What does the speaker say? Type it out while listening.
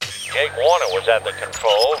Jake Warner was at the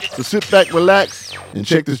controls. So sit back, relax, and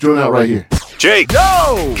check this joint out right here. Jake!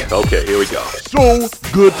 Yo! Okay, here we go. So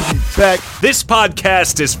good to be back. This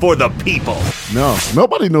podcast is for the people. No,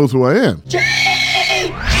 nobody knows who I am.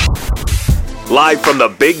 Live from the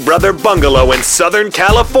Big Brother Bungalow in Southern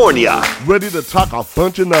California. Ready to talk a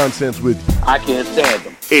bunch of nonsense with you. I can't stand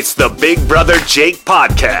them. It's the Big Brother Jake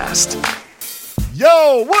Podcast.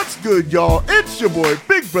 Yo, what's good, y'all? It's your boy,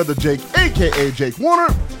 Big Brother Jake, a.k.a. Jake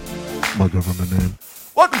Warner. My government name.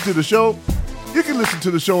 Welcome to the show. You can listen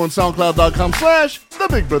to the show on SoundCloud.com/The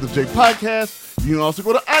Big Brother Jake Podcast. You can also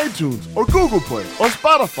go to iTunes or Google Play or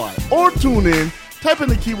Spotify or TuneIn. Type in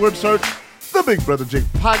the keyword search, The Big Brother Jake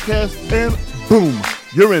Podcast, and boom,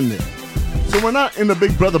 you're in there. So we're not in the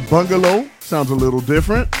Big Brother Bungalow. Sounds a little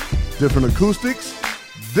different. Different acoustics.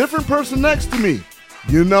 Different person next to me.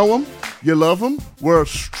 You know him. You love him. We're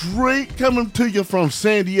straight coming to you from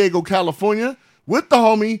San Diego, California with the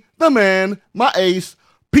homie, the man, my ace,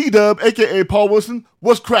 P-Dub, a.k.a. Paul Wilson.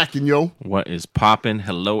 What's cracking, yo? What is popping?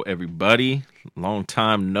 Hello, everybody. Long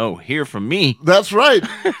time no hear from me. That's right.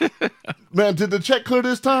 Man, did the check clear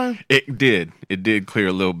this time? It did. It did clear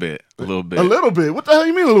a little bit. A little bit. A little bit? What the hell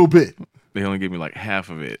you mean a little bit? They only gave me like half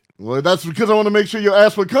of it. Well, that's because I want to make sure your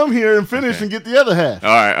ass would come here and finish and get the other half. All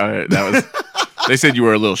right. That was. They said you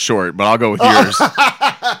were a little short, but I'll go with yours.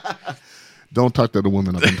 Don't talk to the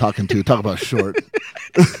woman I've been talking to. Talk about short.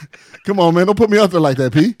 Come on, man. Don't put me out there like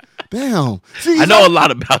that, P. Damn. See, I know a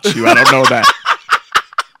lot about you. I don't know that.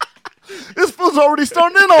 This fool's already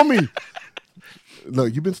starting in on me.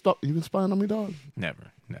 Look, you been spying on me, dog?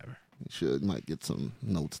 Never. You should. Might get some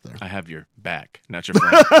notes there. I have your back, not your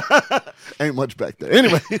front. Ain't much back there.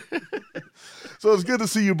 Anyway. So it's good to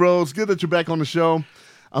see you, bro. It's good that you're back on the show.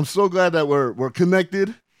 I'm so glad that we're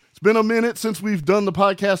connected. It's been a minute since we've done the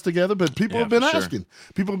podcast together, but people have been asking.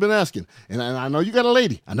 Sure. People have been asking. And I know you got a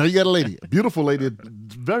lady. A beautiful lady.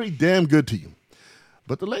 Very damn good to you.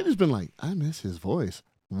 But the lady's been like, I miss his voice.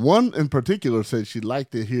 One in particular said she'd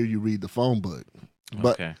like to hear you read the phone book.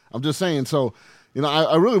 But okay. I'm just saying, so, you know,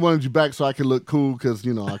 I really wanted you back so I could look cool because,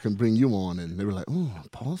 you know, I can bring you on. And they were like, oh,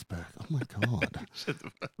 Paul's back. Oh, my God.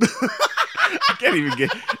 I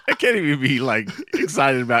can't even be like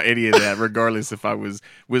excited about any of that, regardless if I was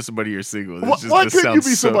with somebody or single. Why couldn't you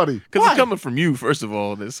be somebody? Because it's coming from you, first of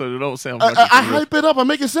all, so it don't sound like I hype it up. I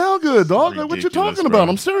make it sound good, dog. Like, what you talking about?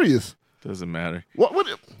 I'm serious. Doesn't matter. What?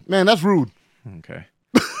 Man, that's rude. Okay.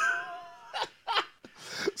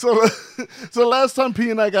 So last time P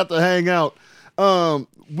and I got to hang out,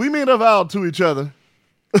 we made a vow to each other,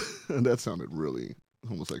 and that sounded really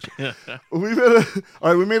homosexual. We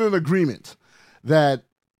made an agreement that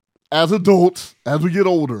as adults, as we get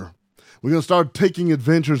older, we're gonna start taking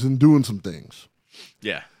adventures and doing some things.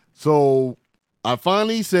 Yeah. So I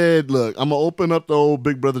finally said, look, I'm gonna open up the old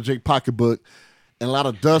Big Brother Jake pocketbook, and a lot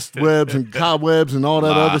of dust webs and cobwebs and all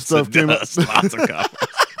that other stuff came up. Lots of cobwebs.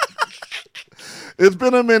 It's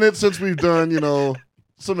been a minute since we've done, you know,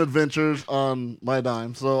 some adventures on my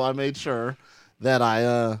dime, so I made sure that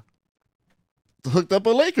I hooked up a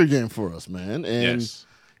Laker game for us, man. And,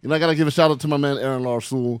 you know, I got to give a shout-out to my man, Aaron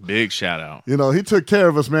Larsoul. Big shout-out. You know, he took care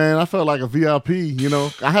of us, man. I felt like a VIP, you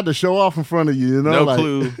know. I had to show off in front of you, you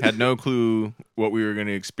know. Had no clue what we were going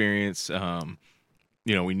to experience. You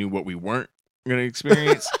know, we knew what we weren't going to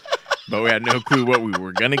experience. But we had no clue what we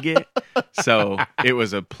were going to get. So it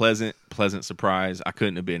was a pleasant surprise. I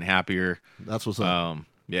couldn't have been happier. That's what's up.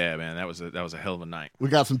 Yeah, man, that was a hell of a night. We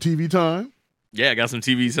got some TV time. Yeah, I got some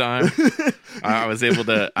TV time. I was able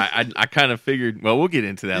to, I kind of figured, well, we'll get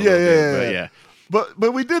into that a little bit. But yeah.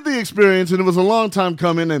 But we did the experience, and it was a long time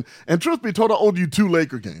coming. And truth be told, I owed you 2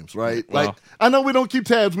 Laker games, right? Well, like, I know we don't keep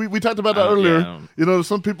tabs. We talked about that earlier. Yeah, you know, there's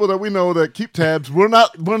some people that we know that keep tabs. We're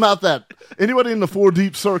not that. Anybody in the 4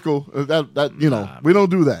 deep circle, that you know, we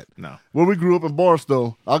don't do that. No. Where we grew up in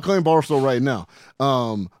Barstow, I'll claim Barstow right now.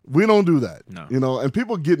 We don't do that. No. You know, and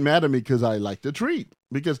people get mad at me because I like to treat.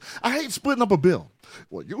 Because I hate splitting up a bill.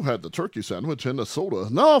 Well, you had the turkey sandwich and the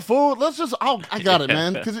soda. No, fool. Let's just. I got it,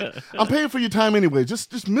 man. Because I'm paying for your time anyway.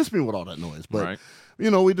 Just miss me with all that noise. But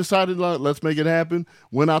you know, we decided let's make it happen.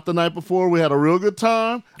 Went out the night before. We had a real good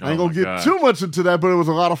time. I ain't gonna get too much into that, but it was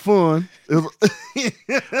a lot of fun.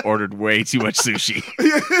 Ordered way too much sushi.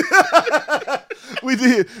 We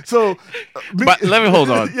did. So, but let me hold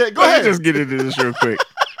on. Yeah, go ahead. Let me just get into this real quick.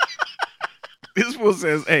 This fool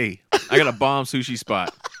says, "Hey, I got a bomb sushi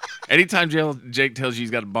spot." Anytime Jake tells you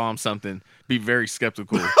he's got to bomb something, be very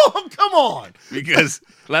skeptical. Oh, come on. Because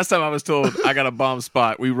last time I was told I got a bomb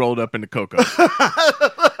spot, we rolled up into Coco.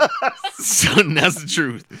 So that's the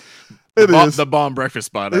truth. It is. The bomb breakfast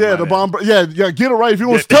spot. Yeah, the bomb. Yeah, get it right. If you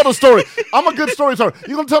want to tell the story, I'm a good storyteller.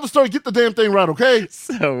 You're going to tell the story, get the damn thing right, okay?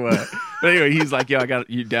 So, but anyway, he's like, yo, I got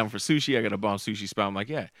you down for sushi. I got a bomb sushi spot. I'm like,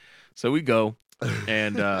 yeah. So we go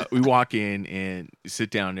and we walk in and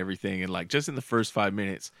sit down and everything. And like just in the first 5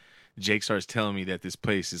 minutes, Jake starts telling me that this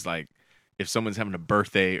place is like, if someone's having a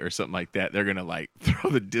birthday or something like that, they're going to like throw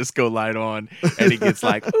the disco light on and it gets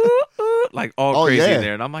like, ooh, ooh, like all crazy in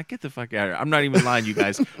there. And I'm like, get the fuck out of here. I'm not even lying, you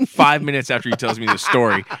guys. 5 minutes after he tells me the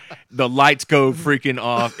story, the lights go freaking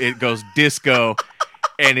off. It goes disco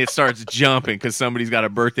and it starts jumping because somebody's got a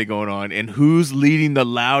birthday going on. And who's leading the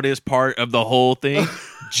loudest part of the whole thing?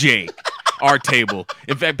 Jake, our table.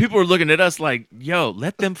 In fact, people are looking at us like, yo,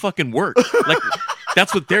 let them fucking work. Like,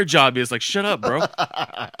 that's what their job is. Like, shut up, bro.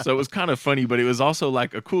 So it was kind of funny, but it was also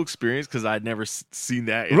like a cool experience because I'd never seen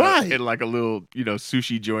that in like a little,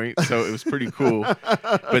 sushi joint. So it was pretty cool.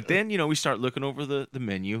 But then, we start looking over the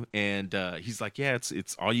menu and he's like, yeah,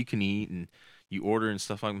 it's all you can eat and you order and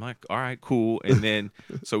stuff. I'm like, all right, cool. And then,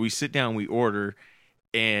 so we sit down, we order.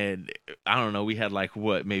 And I don't know, we had like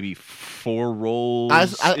maybe 4 rolls. I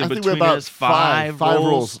think we're about five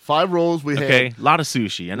rolls. 5 rolls we had. Okay, a lot of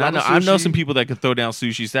sushi. And I know some people that can throw down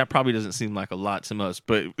sushi, so that probably doesn't seem like a lot to us.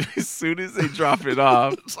 But as soon as they drop it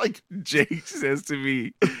off, it's like Jake says to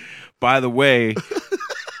me, by the way,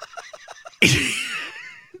 if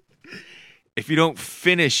you don't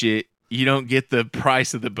finish it, you don't get the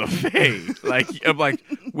price of the buffet. Like, I'm like,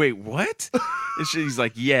 wait, what? And she's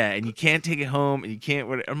like, yeah, and you can't take it home, and you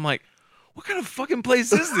can't. I'm like, what kind of fucking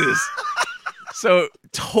place is this? So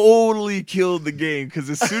totally killed the game because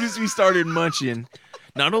as soon as we started munching,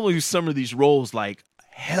 not only were some of these rolls like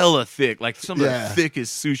hella thick, like some of the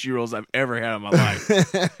thickest sushi rolls I've ever had in my life.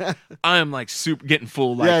 I am like super getting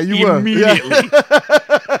full like immediately.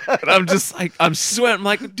 And I'm just like, I'm sweating. I'm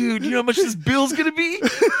like, dude, you know how much this bill's gonna be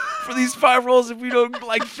for these 5 rolls if we don't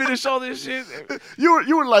like finish all this shit?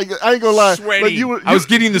 You were like, I ain't gonna lie, sweaty. Like I was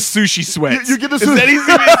getting the sushi sweats. You get the sushi.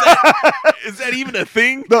 Is that even a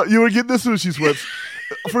thing? No, you were getting the sushi sweats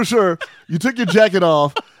for sure. You took your jacket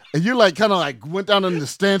off. And you like kind of like went down in the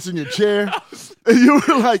stance in your chair, and you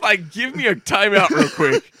were like, give me a timeout real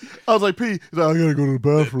quick. I was like, P, he's like, I gotta go to the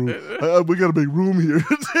bathroom. We got a big room here.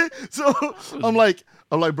 So I'm like,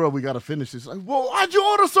 bro, we gotta finish this. Like, well, why'd you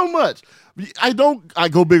order so much? I go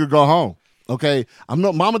big or go home. Okay,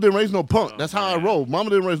 Mama didn't raise no punk. That's how I roll. Mama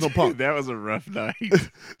didn't raise no punk. That was a rough night.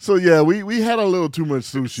 So yeah, we had a little too much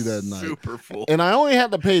sushi that night. Super full. And I only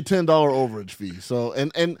had to pay $10 overage fee. So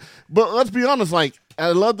but let's be honest, like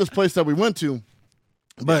I love this place that we went to.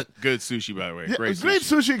 But good sushi, by the way. Yeah, great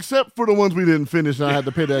sushi, except for the ones we didn't finish, and I had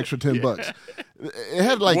to pay the extra $10. It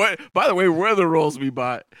had like. By the way, one of the rolls we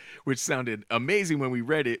bought, which sounded amazing when we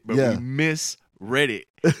read it, but we misread it,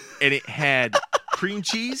 and it had cream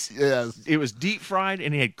cheese. Yes, it was deep fried,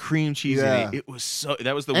 and it had cream cheese in it. It was so.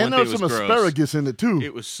 That was the and one thing. And there was some asparagus in it too.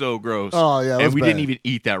 It was so gross. Oh yeah, and we didn't even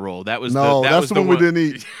eat that roll. That was that's the one we didn't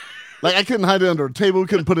eat. Like, I couldn't hide it under a table. We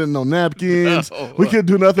couldn't put it in no napkins. No. We couldn't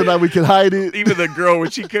do nothing that we could hide it. Even the girl, when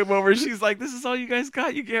she came over, she's like, this is all you guys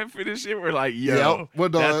got? You can't finish it? We're like, yo,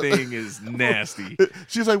 that thing is nasty.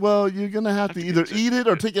 She's like, well, you're going to have to either eat it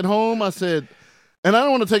or take it home. I said, and I don't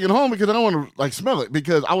want to take it home because I don't want to, like, smell it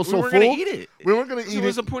because I was so full. We weren't going to eat it. We weren't going to eat it. So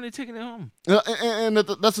what's the point of taking it home? And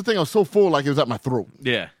that's the thing. I was so full, like, it was at my throat.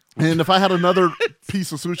 Yeah. And if I had another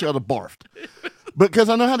piece of sushi, I'd have barfed. Because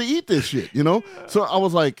I know how to eat this shit, So I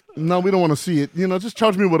was like, no, we don't want to see it. Just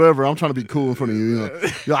charge me whatever. I'm trying to be cool in front of you.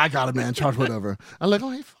 Yo, I got it, man. Charge whatever. I'm like, oh,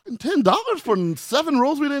 hey, fucking $10 for 7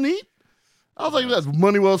 rolls we didn't eat? I was like, that's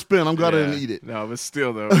money well spent. I'm glad I didn't eat it. No, but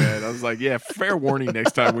still, though, man. I was like, yeah, fair warning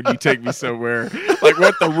next time when you take me somewhere. Like,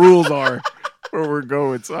 what the rules are. Where we're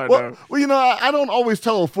going, so I know. Well, I don't always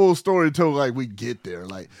tell a full story until like we get there.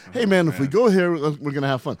 Like, hey man, if we go here, we're gonna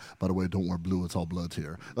have fun. By the way, don't wear blue; it's all bloods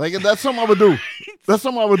here. Like, that's something I would do. That's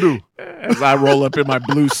something I would do. As I roll up in my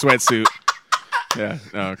blue sweatsuit. Yeah.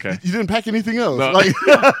 Oh, okay. You didn't pack anything else. No. Like,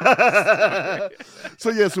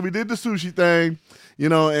 so we did the sushi thing.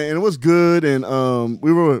 And it was good, and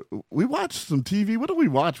we watched some TV. What did we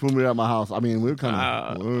watch when we were at my house? I mean, we were kind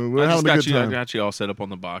of we were having a good time. I got you all set up on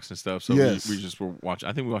the box and stuff, so we just were watching.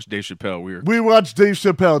 I think we watched Dave Chappelle. We watched Dave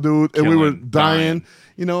Chappelle, dude, and we were dying.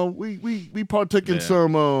 We partook in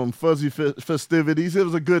some fuzzy festivities. It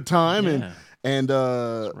was a good time, and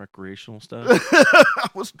some recreational stuff. I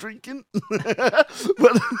was drinking,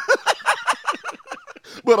 but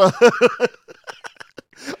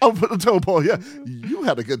I'm telling Paul, you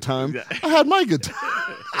had a good time. I had my good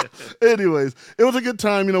time. Anyways, it was a good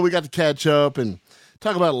time. We got to catch up and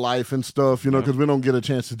talk about life and stuff, because we don't get a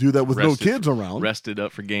chance to do that with no kids around. Rested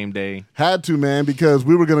up for game day. Had to, man, because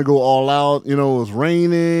we were going to go all out. It was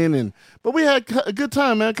raining, but we had a good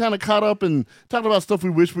time, man. Kind of caught up and talked about stuff we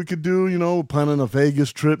wish we could do, planning a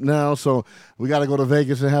Vegas trip now. So we got to go to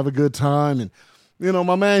Vegas and have a good time. And,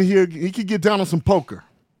 my man here, he could get down on some poker.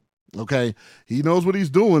 Okay, he knows what he's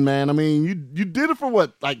doing, man. I mean, you did it for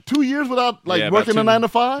what, like 2 years without working a 9 to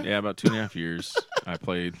 5? Yeah, about 2.5 years. I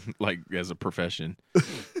played as a profession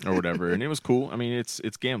or whatever, and it was cool. I mean, it's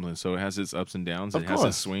gambling, so it has its ups and downs. It has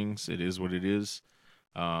its swings. It is what it is.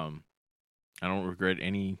 I don't regret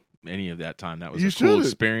any of that time. That was a cool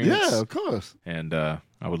experience. Yeah, of course. And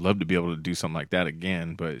I would love to be able to do something like that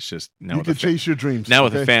again, but it's just now you can chase your dreams. Now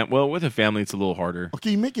with a family, it's a little harder.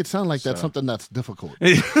 Okay, you make it sound like that's something that's difficult.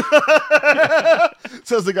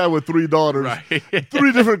 Says the guy with 3 daughters, right.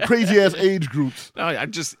 3 different crazy ass age groups. No,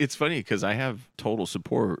 it's funny because I have total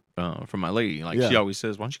support from my lady. Like she always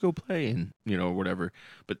says, "Why don't you go play?" and whatever.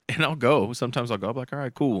 And I'll go. Sometimes I'll go. I'm like, all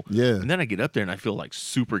right, cool. Yeah. And then I get up there and I feel like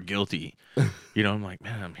super guilty. I'm like,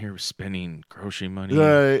 man, I'm here spending grocery money,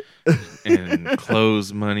 right, and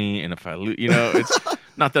clothes money, and if I lose, it's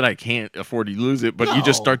not that I can't afford to lose it, but you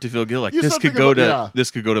just start to feel guilty. Like this could go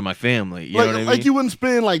to my family. You know what I mean? Like you wouldn't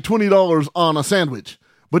spend like $20 on a sandwich,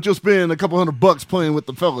 but you'll spend a couple $100 playing with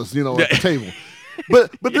the fellas, at the table.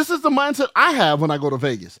 But this is the mindset I have when I go to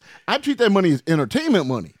Vegas. I treat that money as entertainment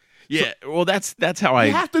money. Yeah, well, that's how I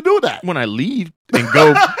have to do that when I leave and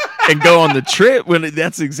go on the trip.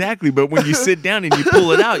 But when you sit down and you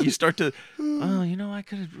pull it out, you start to,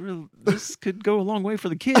 this could go a long way for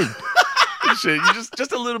the kid. Shit, you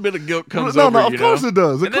just a little bit of guilt comes over. No, of course it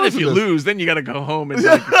does. And then if you lose, then you got to go home and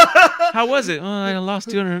like, how was it? Oh, I lost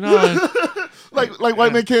 $200. like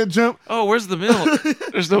white man can't jump. Oh, where's the milk?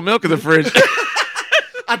 There's no milk in the fridge.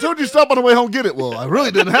 I told you stop on the way home, get it. Well, I really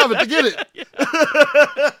didn't have it to get it.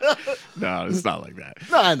 No, it's not like that.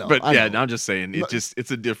 No, I know. But I'm just saying,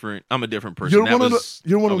 it's a different. I'm a different person. You're one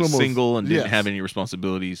of the most single and didn't have any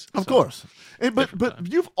responsibilities. Of course, but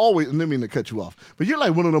you've always. I didn't mean to cut you off, but you're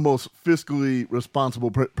like one of the most fiscally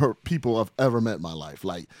responsible people I've ever met in my life.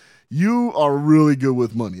 Like. You are really good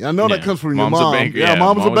with money. I know that comes from your mom. A banker. Yeah,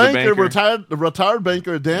 mom's a banker, retired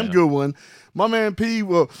banker, a damn good one. My man P,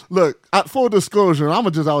 well, look, full disclosure, I'm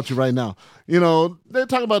going to just out you right now. They're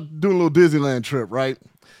talking about doing a little Disneyland trip, right?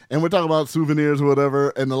 And we're talking about souvenirs or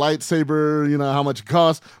whatever, and the lightsaber, how much it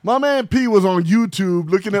costs. My man P was on YouTube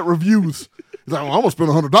looking at reviews. He's like, I'm going to spend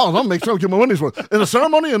 $100. I'm going to make sure I get my money's worth. In a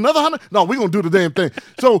ceremony, another 100? No, we're going to do the damn thing.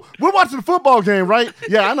 So we're watching the football game, right?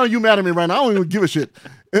 Yeah, I know you mad at me right now. I don't even give a shit.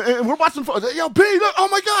 And we're watching, yo, P, look, oh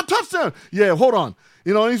my God, touchdown. Yeah, hold on.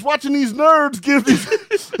 He's watching these nerds give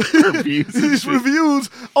these reviews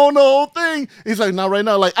on the whole thing. He's like, now, right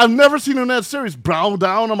now, like, I've never seen him that serious. Brow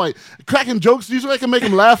down. I'm like, cracking jokes. Usually I can make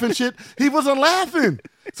him laugh and shit. He wasn't laughing.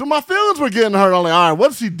 So my feelings were getting hurt. I'm like, all right,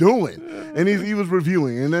 what's he doing? And he was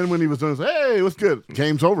reviewing. And then when he was done, he said, hey, what's good?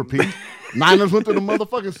 Game's over, Pete. Niners went to the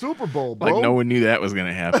motherfucking Super Bowl, bro. Like no one knew that was going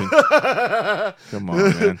to happen. Come on,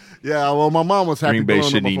 man. Yeah, well, my mom was happy. Green Bay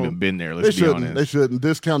shouldn't even have been there. Let's be honest. They shouldn't.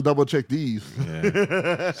 Discount, double check these.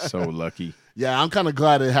 Yeah. So lucky. Yeah, I'm kind of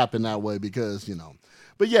glad it happened that way because,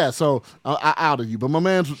 But yeah, so I outed you. But my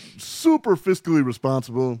man's super fiscally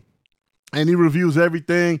responsible. And he reviews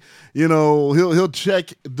everything, he'll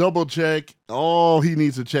check, double check all he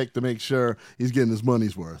needs to check to make sure he's getting his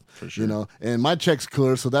money's worth. For sure. And my check's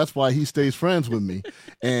clear, so that's why he stays friends with me.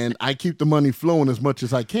 And I keep the money flowing as much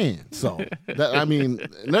as I can. So, they're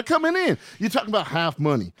coming in. You're talking about half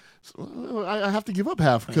money. So I have to give up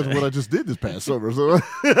half because of what I just did this past summer. So.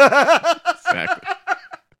 Exactly.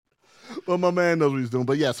 Well, my man knows what he's doing.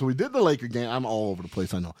 But yeah, so we did the Laker game. I'm all over the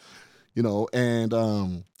place, I know.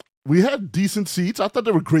 And we had decent seats. I thought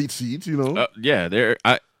they were great seats, Yeah,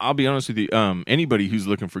 I'll be honest with you. Anybody who's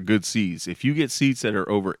looking for good seats, if you get seats that are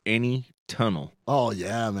over any tunnel. Oh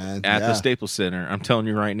yeah, man. At the Staples Center, I'm telling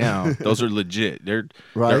you right now, those are legit. They're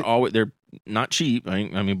not cheap. I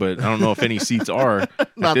mean, but I don't know if any seats are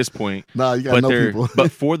at this point. No, you got people.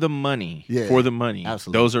 But for the money,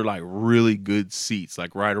 absolutely. Those are like really good seats,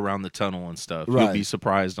 like right around the tunnel and stuff. Right. You'll be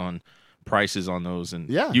surprised on prices on those, and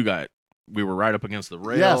we were right up against the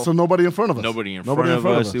rail. Yeah, so nobody in front of us. Nobody in front of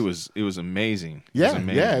us. It was amazing.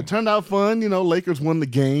 It turned out fun. Lakers won the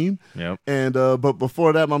game. Yep. And but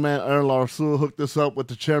before that, my man Aaron Larsoul hooked us up with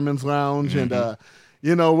the Chairman's Lounge, and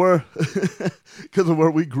we're because of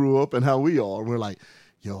where we grew up and how we are, we're like,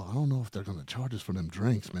 yo, I don't know if they're going to charge us for them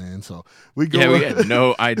drinks, man. So we go. Yeah, we had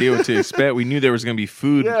no idea what to expect. We knew there was going to be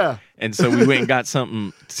food. Yeah. And so we went and got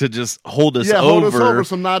something to just hold us hold over. us over,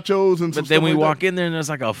 some nachos and some But then stuff we like walk that. in there and there's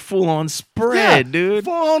like a full-on spread, dude.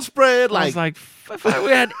 Full-on spread. I was like, if I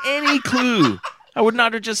had any clue, I would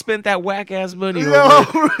not have just spent that whack-ass money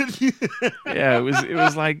over it. Yeah, it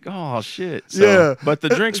was like, oh, shit. So, Yeah. But the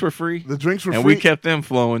drinks were free. The drinks were and free. we kept them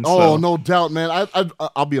flowing. Oh, so. no doubt, man.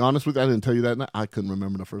 I'll be honest with you. I didn't tell you that. I couldn't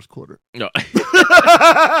remember the first quarter. No.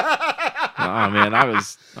 Nah, man, I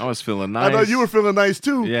was feeling nice. I know you were feeling nice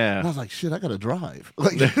too. Yeah. And I was like, shit, I gotta drive.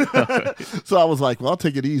 Like, so I was like, well, I'll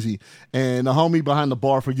take it easy. And the homie behind the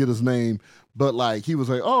bar, forget his name, but like he was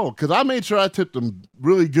like, oh, because I made sure I tipped him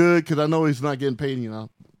really good because I know he's not getting paid,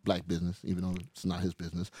 black business, even though it's not his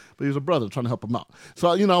business. But he was a brother trying to help him out. So,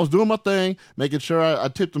 I was doing my thing, making sure I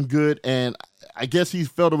tipped him good. And I guess he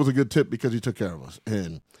felt it was a good tip because he took care of us.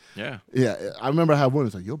 And yeah, I remember I had one.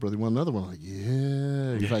 He's like, yo, brother, you want another one? I'm like,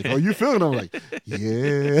 yeah. He's like, oh, you feeling it? I'm like,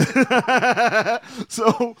 yeah.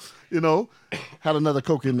 So, had another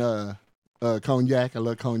Coke and cognac. I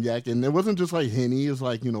love cognac. And it wasn't just like Henny. It was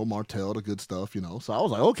like, Martell, the good stuff, So I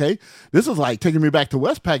was like, okay, this is like taking me back to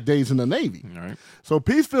Westpac days in the Navy. All right. So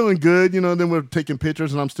P's feeling good, then we're taking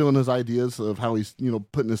pictures and I'm stealing his ideas of how he's,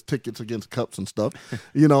 putting his tickets against cups and stuff,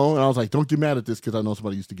 and I was like, don't get mad at this because I know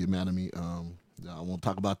somebody used to get mad at me. I won't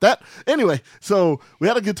talk about that. Anyway, so we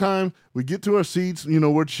had a good time. We get to our seats,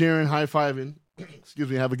 we're cheering, high-fiving. Excuse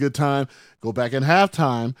me, have a good time. Go back at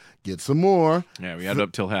halftime, get some more. Yeah, we had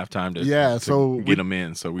up till halftime to so get them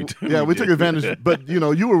in. So we took advantage. But you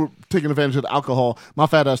were taking advantage of the alcohol. My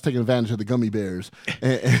fat ass taking advantage of the gummy bears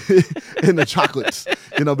and the chocolates.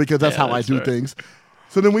 Because that's how I do things.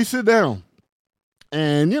 So then we sit down,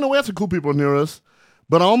 and we had some cool people near us,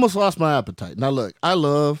 but I almost lost my appetite. Now look, I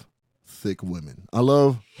love thick women. I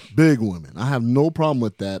love big women. I have no problem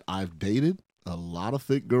with that. I've dated a lot of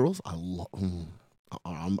thick girls. I'm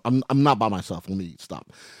not by myself. Let me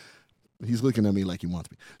stop. He's looking at me like he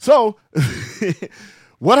wants me. So,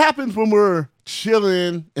 what happens when we're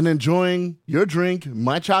chilling and enjoying your drink,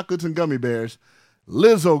 my chocolates and gummy bears?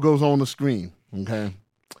 Lizzo goes on the screen. Okay,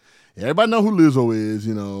 everybody know who Lizzo is.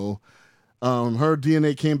 Her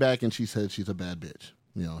DNA came back and she said she's a bad bitch.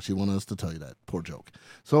 She wanted us to tell you that. Poor joke.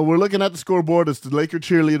 So we're looking at the scoreboard. It's the Laker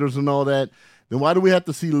cheerleaders and all that. Then why do we have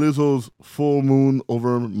to see Lizzo's full moon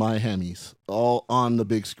over my hammies all on the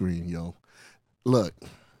big screen, yo? Look,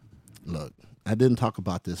 I didn't talk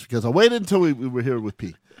about this because I waited until we were here with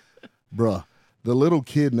P. Bruh, the little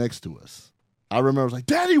kid next to us, I remember I was like,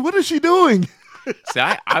 Daddy, what is she doing? See,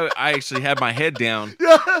 I actually had my head down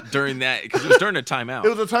during that because it was during a timeout.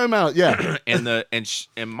 It was a timeout, yeah.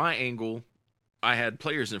 and my angle, I had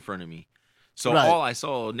players in front of me. So right. all I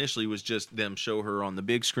saw initially was just them show her on the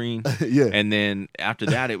big screen. Yeah. And then after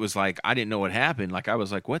that, it was like, I didn't know what happened. Like, I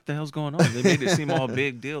was like, what the hell's going on? They made it seem all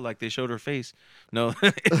big deal, like they showed her face. No,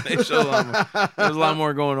 they showed a lot more. There was a lot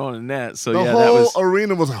more going on than that. So, the yeah, whole that was.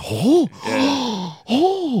 arena was like,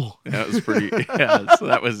 That was pretty, so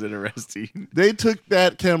that was interesting. They took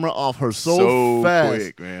that camera off her so fast.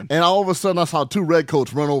 Quick, man. And all of a sudden, I saw two red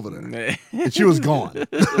coats run over there. And she was gone.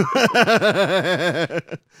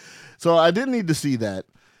 So I didn't need to see that.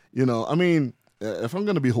 I mean, if I'm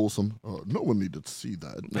going to be wholesome, no one needed to see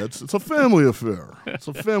that. It's a family affair. It's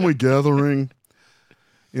a family gathering.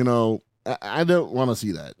 I don't want to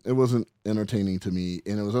see that. It wasn't entertaining to me,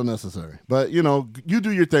 and it was unnecessary. But, you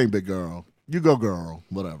do your thing, big girl. You go, girl,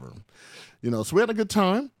 whatever. So we had a good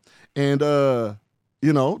time, and,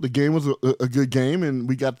 the game was a good game, and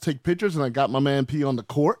we got to take pictures, and I got my man P on the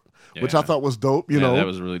court. Yeah. Which I thought was dope, that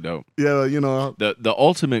was really dope. Yeah, The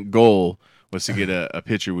ultimate goal was to get a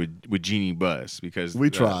picture with Jeannie Buss because we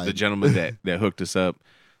tried. The gentleman that hooked us up,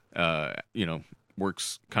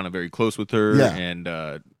 works kind of very close with her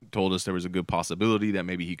and told us there was a good possibility that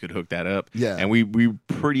maybe he could hook that up. Yeah. And we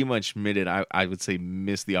pretty much I would say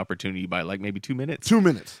missed the opportunity by like maybe 2 minutes. 2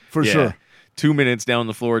 minutes, for sure. 2 minutes down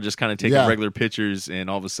the floor, just kind of taking regular pictures, and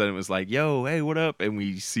all of a sudden it was like, "Yo, hey, what up?" And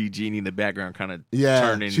we see Jeannie in the background, kind of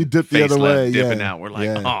turning. She dipped the other way, dipping out. We're like,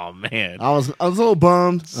 "Oh man!" I was a little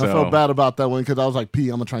bummed. I felt bad about that one because I was like, "P,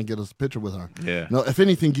 I'm gonna try and get us a picture with her." Yeah. No, if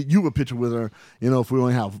anything, get you a picture with her. If we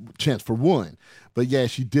only have a chance for one. But yeah,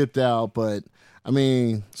 she dipped out. But I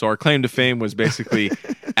mean, so our claim to fame was basically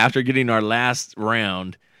after getting our last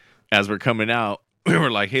round, as we're coming out. We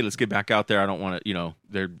were like, hey, let's get back out there. I don't want to,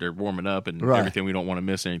 they're warming up and everything. We don't want to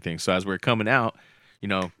miss anything. So as we're coming out,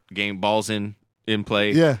 game balls in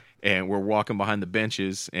play. Yeah. And we're walking behind the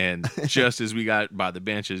benches. And just as we got by the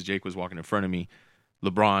benches, Jake was walking in front of me.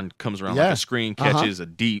 LeBron comes around like a screen, catches a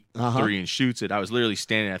deep three and shoots it. I was literally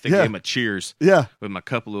standing. I think gave him a cheers. With my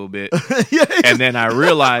cup a little bit. And then I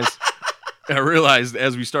realized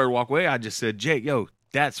as we started to walk away, I just said, Jake, yo,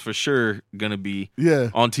 that's for sure gonna be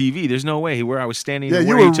on TV. There's no way where I was standing. Yeah, where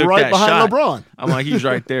you were he took right that behind shot. LeBron. I'm like, he's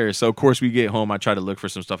right there. So of course we get home. I tried to look for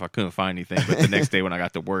some stuff. I couldn't find anything. But the next day when I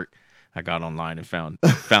got to work, I got online and found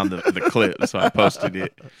the clip. So I posted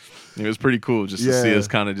it. It was pretty cool just to see us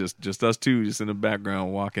kind of just us two just in the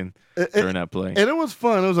background walking during that play. And it was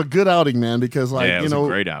fun. It was a good outing, man, because like it was a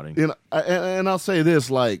great outing. You know, and I'll say this,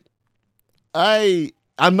 like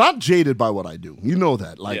I'm not jaded by what I do. You know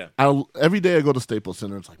that. Like every day I go to Staples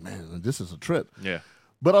Center, it's like, man, this is a trip. Yeah.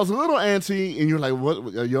 But I was a little antsy, and you're like,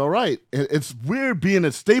 "What? You're all right." It's weird being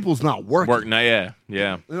at Staples not working. Yeah.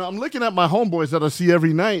 You know, I'm looking at my homeboys that I see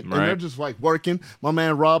every night, and they're just like working. My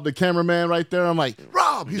man Rob, the cameraman, right there. I'm like,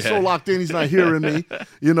 Rob, he's so locked in, he's not hearing me.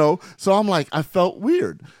 You know, so I'm like, I felt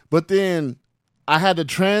weird. But then I had to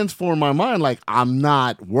transform my mind. Like, I'm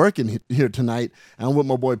not working here tonight. And I'm with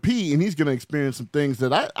my boy P, and he's going to experience some things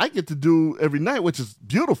that I get to do every night, which is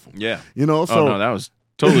beautiful. Yeah. You know, so. Oh, no, that was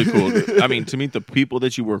totally cool. I mean, to meet the people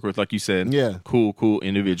that you work with, like you said, cool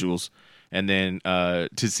individuals. And then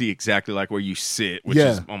to see exactly like where you sit, which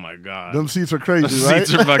is, oh my God. Them seats are crazy, those right?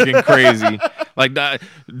 Seats are fucking crazy. Like,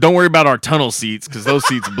 don't worry about our tunnel seats, because those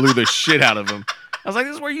seats blew the shit out of them. I was like,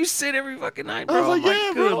 this is where you sit every fucking night, bro. I was like,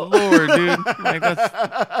 good bro. Lord, dude.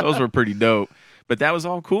 Like, those were pretty dope. But that was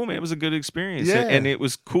all cool, man. It was a good experience. Yeah. And it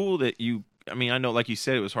was cool that I mean, I know, like you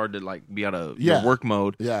said, it was hard to like be out of your work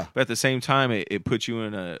mode. Yeah. But at the same time, it put you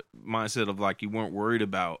in a mindset of like you weren't worried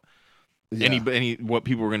about any what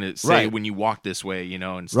people were gonna say when you walk this way, you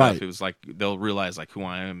know, and stuff. Right. It was like they'll realize like who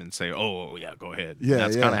I am and say, oh yeah, go ahead. Yeah, and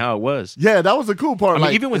that's kind of how it was. Yeah, that was the cool part. I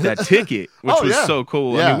mean, even with that ticket, which was so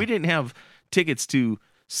cool. Yeah. I mean, we didn't have tickets to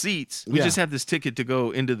seats. We just had this ticket to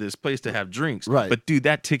go into this place to have drinks. Right. But dude,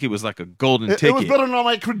 that ticket was like a golden ticket. It was better than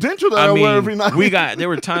my credential that I wear every night. There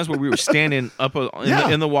were times where we were standing up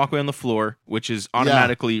in the walkway on the floor, which is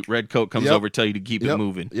automatically red coat comes over, tell you to keep it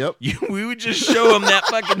moving. Yep. We would just show them that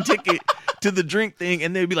fucking ticket to the drink thing,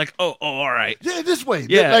 and they'd be like, oh, all right. Yeah, this way.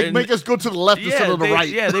 Yeah, like make us go to the left instead of the right.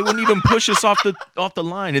 Yeah, they wouldn't even push us off the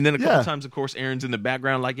line. And then a couple times, of course, Aaron's in the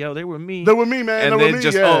background like, yo, they were me. They were me, man. And they then were me.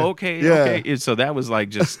 just, okay. And so that was like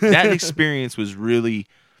just, that experience was really,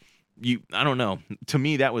 I don't know. To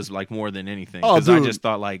me, that was like more than anything. Because I just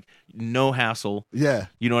thought like, no hassle. Yeah.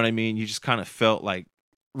 You know what I mean? You just kind of felt like,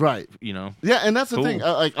 right. You know? Yeah, and that's the thing.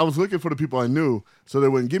 I was looking for the people I knew so they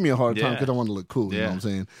wouldn't give me a hard time because I wanted to look cool. You know what I'm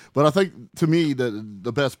saying? But I think, to me,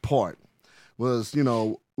 the best part was, you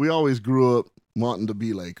know, we always grew up wanting to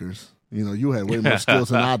be Lakers. You know, you had way more skills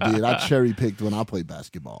than I did. I cherry picked when I played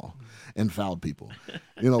basketball and fouled people.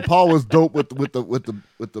 You know, Paul was dope with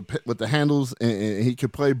the handles, and he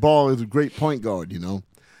could play ball. He was a great point guard. You know,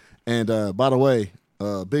 and by the way,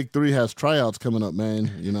 Big 3 has tryouts coming up,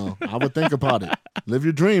 man. You know, I would think about it. Live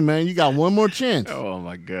your dream, man. You got one more chance. Oh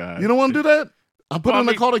my God! You don't want to do that? I put in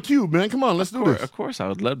the call to Cube, man. Come on, let's do this. Of course, I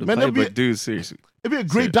would love to play, but dude, seriously. It'd be a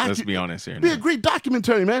great documentary. Let's be honest here. It'd be a great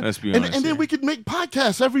documentary, man. Let's be honest. And then we could make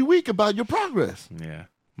podcasts every week about your progress. Yeah.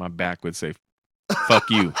 My back would say, fuck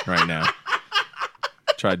you right now.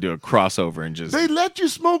 Try to do a crossover and just... They let you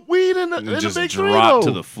smoke weed in the just Big 3, drop though.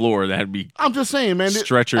 to the floor. That'd be... I'm just saying, man.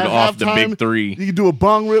 Stretchered off the Big 3. You can do a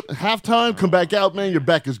bong rip, halftime, come back out, man. Your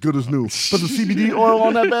back is good as new. Put some CBD oil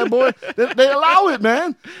on that bad boy. They allow it,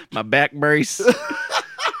 man. My back brace.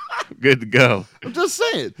 Good to go. I'm just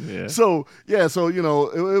saying. Yeah. So you know,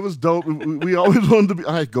 it was dope. We always wanted to be.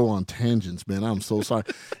 I go on tangents, man. I'm so sorry.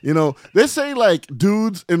 You know, they say like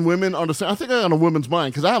dudes and women are the same. I think I got a woman's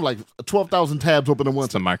mind because I have like 12,000 tabs open at once.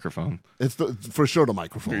 It's the microphone. It's for sure the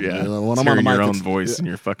microphone. Yeah. You know, when it's I'm on the mic, your own voice in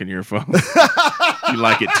your fucking earphone. You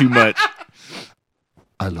like it too much.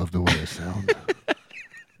 I love the way it sounds.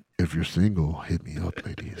 If you're single, hit me up,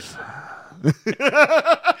 ladies.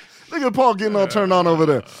 Look at Paul getting all turned on over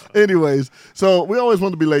there. Anyways, so we always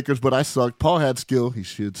wanted to be Lakers, but I sucked. Paul had skill. He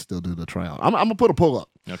should still do the tryout. I'm going to put a poll up.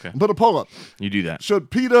 Okay. Put a poll up. You do that. Should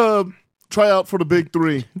Peter try out for the Big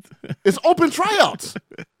 3? It's open tryouts.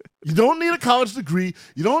 You don't need a college degree.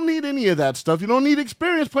 You don't need any of that stuff. You don't need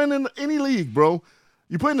experience playing in any league, bro.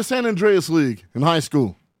 You played in the San Andreas League in high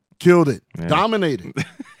school. Killed it. Yeah. Dominated.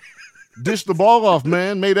 Dished the ball off,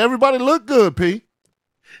 man. Made everybody look good, P.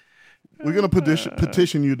 We're going to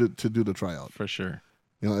petition you to do the tryout. For sure.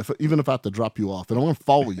 You know, even if I have to drop you off, and I'm going to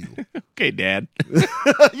follow you. Okay, Dad.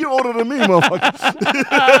 You're older than me, motherfucker.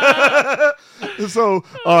 So,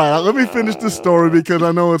 all right, let me finish this story because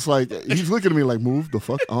I know it's like, he's looking at me like, move the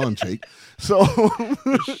fuck on, Jake. So,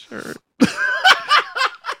 sure.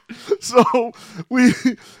 So we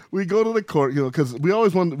go to the court, because we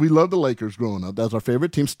love the Lakers growing up. That's our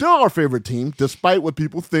favorite team. Still our favorite team, despite what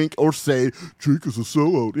people think or say. Drake is a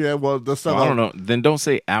sellout. Yeah, well, that's not. I don't know. Then don't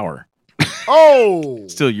say our. Oh,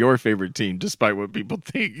 Still your favorite team, despite what people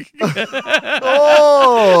think.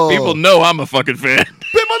 Oh, People know I'm a fucking fan.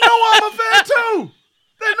 People know I'm a fan too.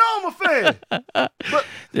 They know I'm a fan. But,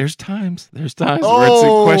 there's times where it's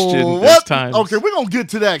a question. There's times. Okay, we're going to get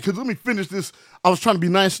to that because let me finish this. I was trying to be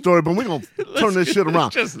nice story, but we're going to turn this shit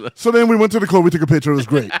around. So then we went to the court. We took a picture. It was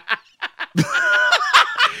great.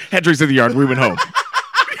 Had drinks in the yard. We went home.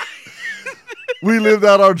 We lived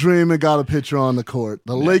out our dream and got a picture on the court.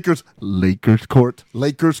 The Lakers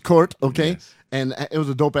court, okay? Yes. And it was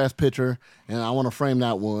a dope-ass picture, and I want to frame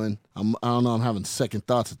that one. I don't know, I'm having second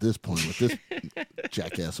thoughts at this point with this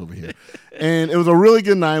jackass over here. And it was a really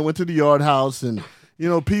good night. Went to the Yard House, and,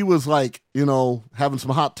 P was like, having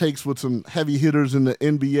some hot takes with some heavy hitters in the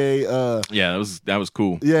NBA. Yeah, that was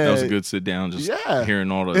cool. Yeah. That was a good sit down, just hearing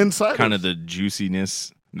all the Insiders. kind of the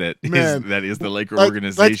juiciness that is the Laker like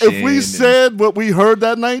organization. If we said what we heard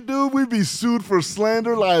that night, dude, we'd be sued for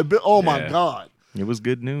slander, liability. Oh, my God. It was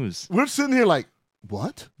good news. We're sitting here like,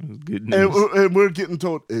 what? It was good news. And we're getting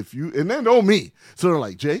told, and then me. So they're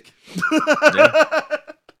like, Jake? I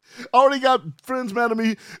already got friends mad at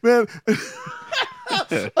me, man.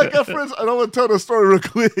 I got friends. I don't want to tell the story real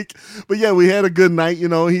quick. But yeah, we had a good night. He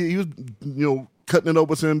was, cutting it up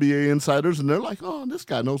with some NBA insiders, and they're like, oh, this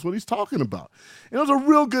guy knows what he's talking about. And it was a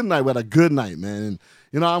real good night. We had a good night, man.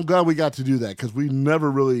 And, I'm glad we got to do that because we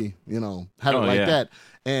never really, had it like that.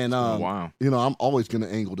 And, wow. I'm always going to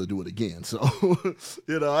angle to do it again. So,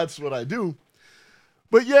 that's what I do.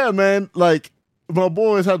 But, yeah, man, like, my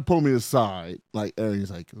boys had to pull me aside. Like,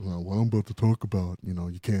 Aaron's like, well, what I'm about to talk about,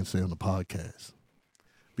 you can't say on the podcast.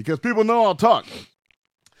 Because people know I'll talk.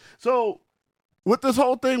 So, with this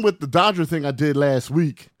whole thing with the Dodger thing I did last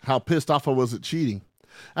week, how pissed off I was at cheating,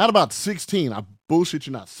 I had about 16, I bullshit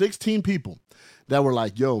you not, 16 people that were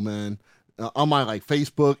like, yo, man, on my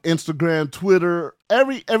Facebook, Instagram, Twitter,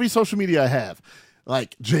 every social media I have,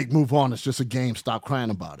 like, Jake, move on. It's just a game. Stop crying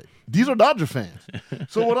about it. These are Dodger fans.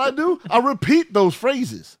 So what I do, I repeat those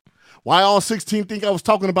phrases. Why all 16 think I was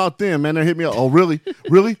talking about them, man? They hit me up. Oh, really?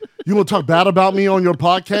 Really? You going to talk bad about me on your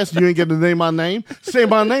podcast? You ain't getting to name my name? Say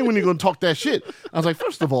my name when you're going to talk that shit. I was like,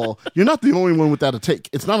 first of all, you're not the only one with that a take.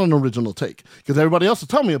 It's not an original take because everybody else will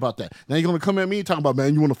tell me about that. Now you're going to come at me talking about,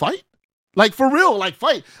 man, you want to fight? Like, for real, like,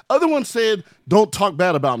 fight. Other ones said, don't talk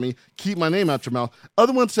bad about me. Keep my name out your mouth.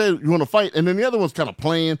 Other ones said, you want to fight? And then the other one's kind of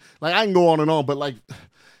playing. Like, I can go on and on, but, like,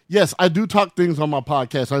 yes, I do talk things on my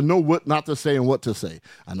podcast. I know what not to say and what to say.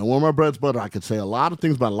 I know where my bread's butter. I could say a lot of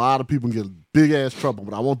things about a lot of people and get in big-ass trouble,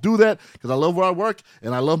 but I won't do that because I love where I work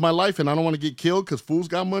and I love my life and I don't want to get killed because fools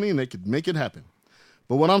got money and they could make it happen.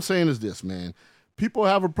 But what I'm saying is this, man. People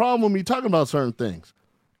have a problem with me talking about certain things.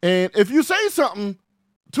 And if you say something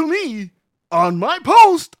to me on my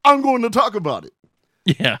post, I'm going to talk about it.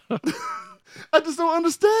 Yeah. I just don't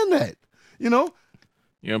understand that, You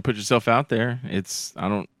don't put yourself out there.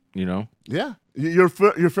 Yeah. You're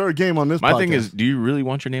fair game on this podcast. My thing is, do you really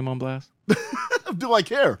want your name on blast? Do I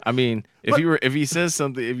care? I mean, if he says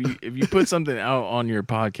something, if you put something out on your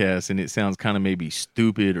podcast and it sounds kind of maybe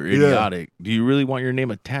stupid or idiotic, do you really want your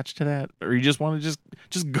name attached to that, or you just want to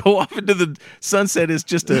just go off into the sunset? It's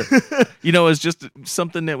just it's just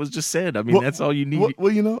something that was just said. I mean, that's all you need.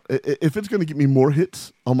 Well, if it's going to get me more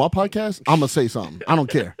hits on my podcast, I'm gonna say something. I don't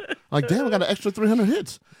care. Like, damn, I got an extra 300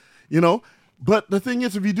 hits. But the thing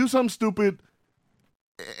is, if you do something stupid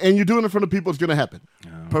and you're doing it in front of people, it's going to happen. Oh.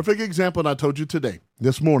 Perfect example, and I told you today.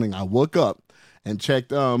 This morning, I woke up and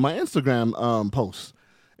checked my Instagram posts,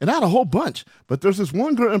 and I had a whole bunch. But there's this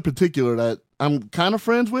one girl in particular that I'm kind of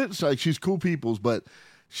friends with. So, like, she's cool peoples, but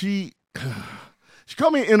she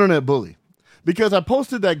called me an internet bully because I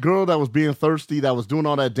posted that girl that was being thirsty, that was doing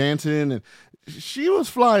all that dancing, and she was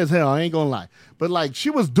fly as hell, I ain't gonna lie. But, like,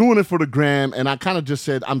 she was doing it for the gram, and I kind of just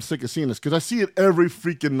said, I'm sick of seeing this, because I see it every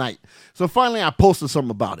freaking night. So finally, I posted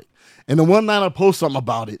something about it. And then one night I post something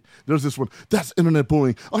about it. There's this one, that's internet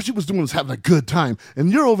bullying. All she was doing was having a good time.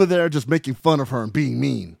 And you're over there just making fun of her and being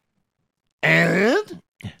mean. And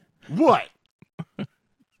what?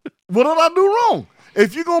 What did I do wrong?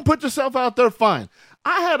 If you're going to put yourself out there, fine.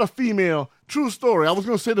 I had a female, true story. I was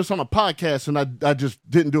going to say this on a podcast, and I just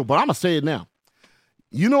didn't do it. But I'm going to say it now.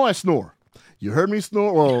 You know I snore. You heard me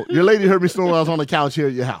snore? Well, your lady heard me snore when I was on the couch here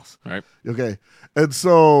at your house. Right. Okay. And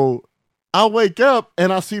so I wake up,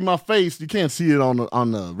 and I see my face. You can't see it on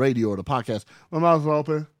the radio or the podcast. My mouth's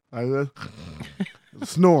open. Like this.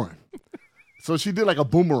 Snoring. So she did like a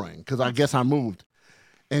boomerang because I guess I moved.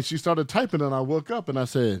 And she started typing, and I woke up, and I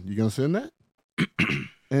said, "You gonna send that?"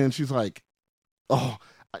 And she's like, "Oh,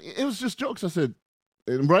 it was just jokes." I said,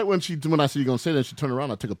 and right when I said, "You gonna say that," she turned around.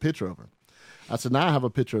 I took a picture of her. I said, "Now I have a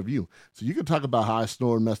picture of you. So you can talk about how I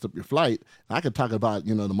snored and messed up your flight. And I can talk about,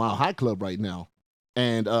 the Mile High Club right now.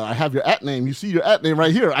 And I have your @ name. You see your @ name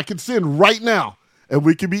right here. I can send right now, and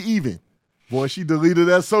we can be even." Boy, she deleted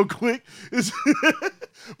that so quick.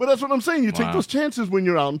 But that's what I'm saying. You take those chances when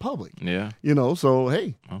you're out in public. Yeah. So,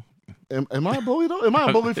 hey. Well. Am I a bully, though? Am I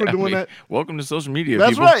a bully for doing that? Welcome to social media.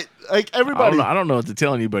 That's people. right. Like, everybody. I don't know what to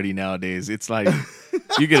tell anybody nowadays. It's like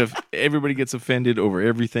everybody gets offended over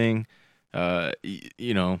everything. I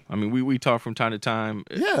mean, we talk from time to time.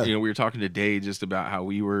 Yeah. We were talking today just about how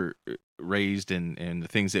we were raised and the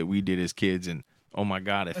things that we did as kids. And, oh, my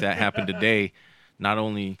God, if that happened today, not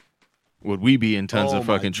only would we be in tons of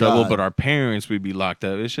fucking trouble, but our parents would be locked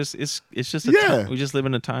up. It's just a time. We just live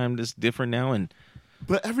in a time that's different now, and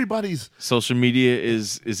but everybody's social media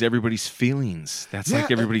is everybody's feelings. That's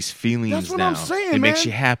like everybody's feelings. That's what now. I'm saying. It makes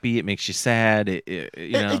you happy. It makes you sad.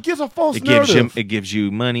 It gives a false narrative. It gives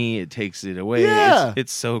you money. It takes it away. Yeah.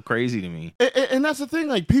 It's so crazy to me. And that's the thing.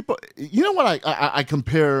 Like, people, you know what I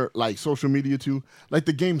compare like social media to? Like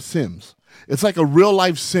the game Sims. It's like a real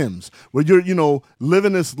life Sims where you're,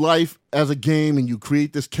 living this life as a game, and you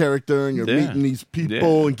create this character, and you're meeting these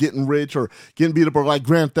people and getting rich or getting beat up, or like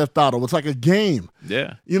Grand Theft Auto. It's like a game.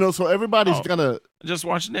 Yeah. So everybody's gonna just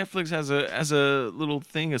watch. Netflix has a little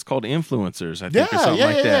thing. It's called influencers, I think, or something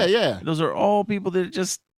like that. Yeah. Those are all people that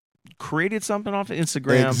just created something off of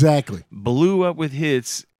Instagram. Exactly. Blew up with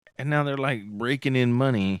hits, and now they're like raking in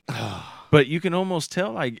money. But you can almost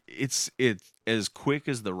tell, like, it's as quick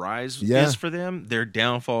as the rise is for them, their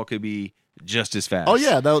downfall could be just as fast. Oh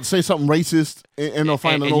yeah, they'll say something racist, and they'll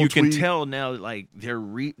find an old tweet. And you can tell now, like,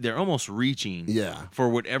 they're almost reaching for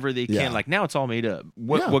whatever they can. Yeah. Like, now it's all made up.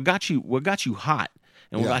 What got you hot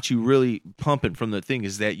and what got you really pumping from the thing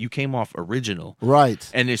is that you came off original. Right.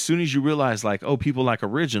 And as soon as you realize, like, oh, people like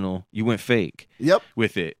original, you went fake. Yep.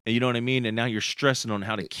 With it. And you know what I mean? And now you're stressing on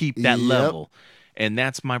how to keep that level. And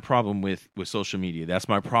that's my problem with social media. That's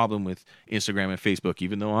my problem with Instagram and Facebook,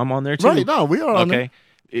 even though I'm on there too. Right, no, we are on there.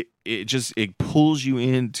 It pulls you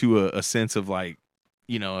into a sense of, like,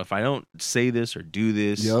 if I don't say this or do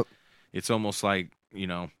this, it's almost like, you're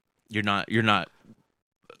not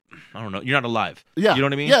I don't know, you're not alive. Yeah. You know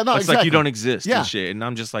what I mean? Yeah, no, it's exactly. like you don't exist and shit. And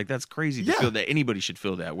I'm just like, that's crazy to feel that anybody should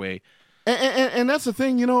feel that way. And that's the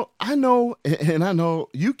thing, I know, and I know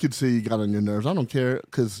you could say you got on your nerves. I don't care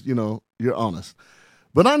because, you're honest.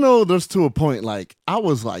 But I know there's to a point, like, I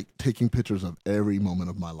was, like, taking pictures of every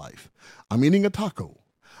moment of my life. I'm eating a taco.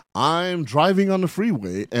 I'm driving on the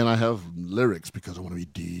freeway, and I have lyrics because I want to be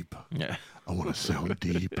deep. Yeah. I want to sound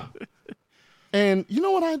deep. And you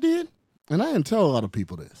know what I did? And I didn't tell a lot of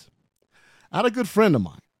people this. I had a good friend of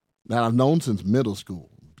mine that I've known since middle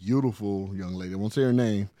school. Beautiful young lady. I won't say her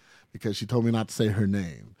name, because she told me not to say her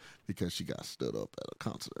name because she got stood up at a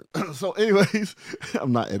concert. So anyways,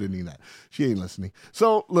 I'm not editing that. She ain't listening.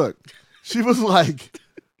 So look, she was like,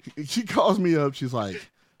 she calls me up. She's like,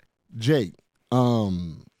 "Jake, I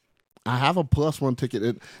have a +1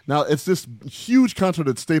 ticket." Now it's this huge concert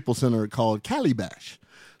at Staples Center called Cali Bash.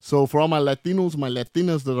 So for all my Latinos, my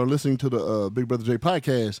Latinas that are listening to the Big Brother Jay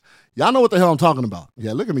podcast, y'all know what the hell I'm talking about.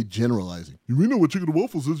 Yeah, look at me generalizing. You know what Chicken and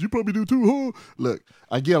Waffles is? You probably do too, huh? Look,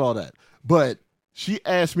 I get all that. But she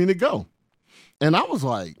asked me to go. And I was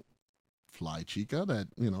like, fly chica that,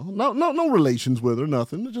 no relations with her,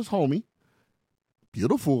 nothing. Just homie.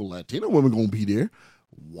 Beautiful Latina woman gonna be there.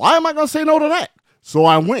 Why am I gonna say no to that? So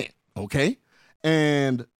I went, okay?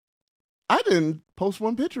 And I didn't post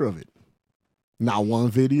one picture of it. Not one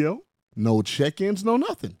video, no check-ins, no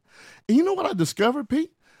nothing. And you know what I discovered,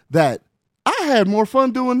 Pete? That I had more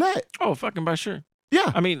fun doing that. Oh, fucking by sure.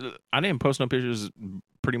 Yeah. I mean, I didn't post no pictures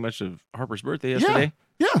pretty much of Harper's birthday yesterday.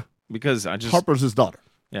 Yeah. Because I just... Harper's his daughter.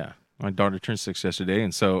 Yeah. My daughter turned 6 yesterday,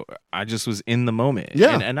 and so I just was in the moment.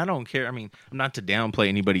 Yeah. And I don't care. I mean, I'm not to downplay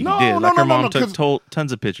anybody who No, did. no, Like, her no, mom no, took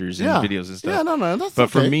tons of pictures and videos and stuff. Yeah, no, that's But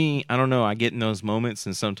okay. for me, I don't know. I get in those moments,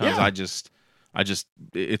 and sometimes I just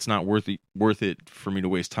it's not worth it for me to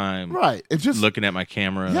waste time It's just looking at my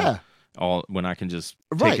camera all when I can just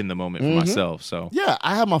take in the moment for myself. So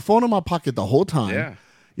I had my phone in my pocket the whole time.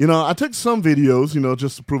 I took some videos,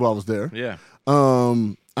 just to prove I was there.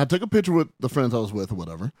 I took a picture with the friends I was with or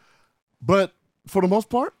whatever. But for the most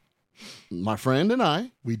part, my friend and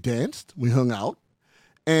I, we danced, we hung out,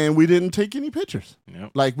 and we didn't take any pictures.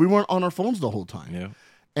 Like, we weren't on our phones the whole time.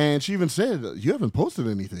 And she even said, "You haven't posted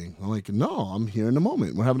anything." I'm like, "No, I'm here in the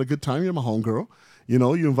moment. We're having a good time. You're my homegirl. You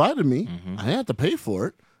invited me. I had to pay for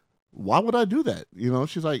it. why would I do that?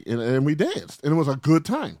 She's like, and we danced, and it was a good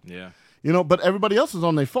time. Yeah. But everybody else is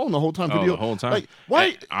on their phone the whole time. The whole time. Like,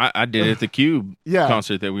 why? I did it at the Cube Yeah.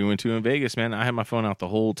 concert that we went to in Vegas, man. I had my phone out the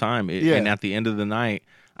whole time. And at the end of the night,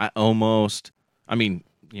 Cube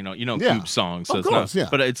songs. So Of course, yeah.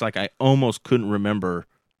 But it's like I almost couldn't remember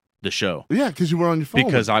the show. Yeah, because you were on your phone.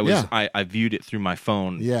 Because I viewed it through my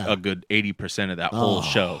phone a good 80% of that whole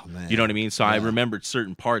show. Man. You know what I mean? So I remembered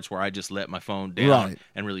certain parts where I just let my phone down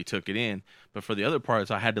and really took it in. But for the other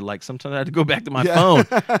parts, I had to sometimes I had to go back to my phone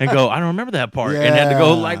and go, I don't remember that part. And had to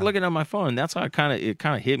go looking at my phone. And that's how it kind of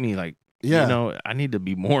hit me I need to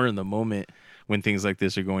be more in the moment when things like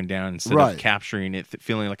this are going down instead of capturing it,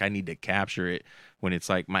 feeling like I need to capture it when it's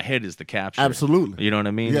like my head is the capture. Absolutely. You know what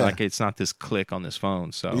I mean? Yeah. Like it's not this click on this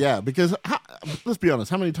phone. So yeah, because let's be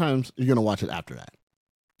honest, how many times are you going to watch it after that?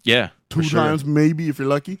 Yeah. 2 times, maybe, if you're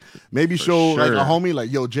lucky. Maybe show like a sure. homie,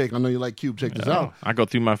 like, yo, Jake, I know you like Cube. Check this out. I go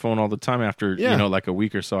through my phone all the time after, like a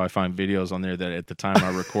week or so. I find videos on there that at the time I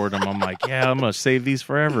record them, I'm like, I'm going to save these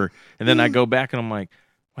forever. And then I go back and I'm like,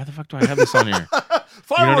 why the fuck do I have this on here?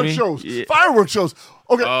 Fireworks shows. Yeah. Fireworks shows.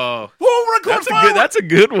 Okay. Who records fireworks? That's a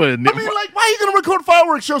good one. I mean, like, why are you going to record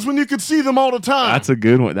fireworks shows when you can see them all the time? That's a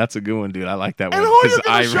good one. Dude. I like that one. And who are you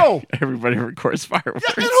going to show? Everybody records fireworks.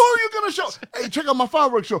 Yeah, and who are you going to show? Hey, check out my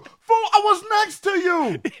fireworks show. Fool, I was next to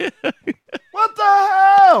you. What the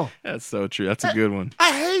hell? That's so true. That's a good one.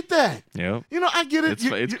 I hate that. Yep. I get it.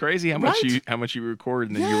 It's crazy how much you record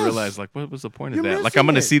and then you realize, like, what was the point of You're that? Like, I'm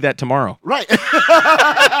going to see that tomorrow. Right.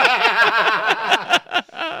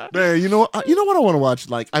 Man, you know what I want to watch?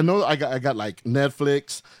 Like, I know I got like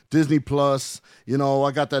Netflix, Disney Plus.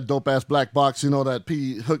 I got that dope ass black box. That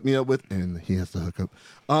P hooked me up with, and he has to hook up.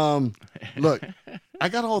 Look, I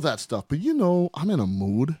got all that stuff, but I'm in a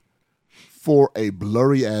mood for a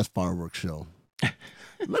blurry ass fireworks show.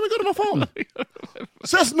 Let me go to my phone.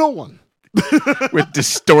 Says no one. With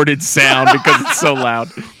distorted sound because it's so loud.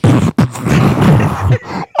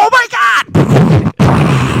 Oh my God!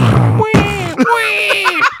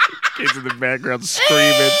 Kids in the background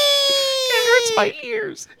screaming. It hurts my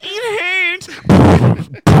ears. It hurts.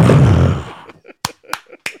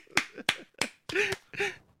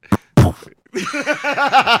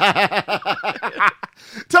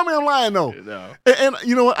 Tell me I'm lying though. No. And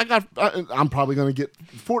you know what? I'm probably gonna get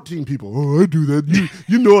 14 people. Oh, I do that.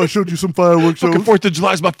 You know I showed you some fireworks shows. Fucking 4th of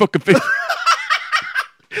July is my fucking favorite.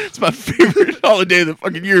 It's my favorite holiday of the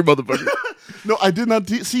fucking year, motherfucker. No, I did not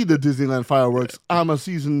see the Disneyland fireworks. I'm a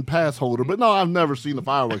season pass holder, but no, I've never seen the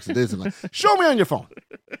fireworks at Disneyland. Show me on your phone,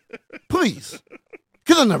 please,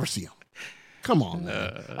 because I never see them. Come on,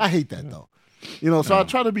 man. I hate that though. So I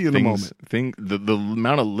try to be in the moment. The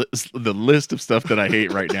amount of the list of stuff that I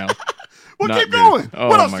hate right now. Well, keep going. Oh,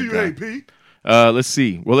 what else my do you God. hate, P? Let's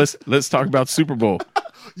see. Well, let's talk about Super Bowl.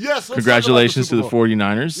 Yes. Congratulations to the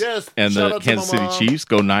 49ers. Yes. And shout the out to Kansas my City mom. Chiefs.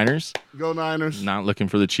 Go Niners. Go Niners. Not looking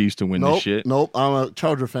for the Chiefs to win this shit. Nope. I'm a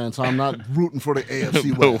Charger fan, so I'm not rooting for the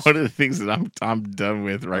AFC But West. one of the things that I'm done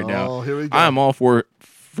with right now. Oh, here we go. I am all for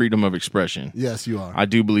freedom of expression. Yes, you are. I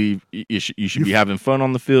do believe you should be having fun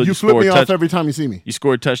on the field. You flip me off every time you see me. You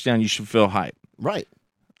score a touchdown, you should feel hype. Right.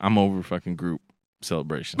 I'm over fucking group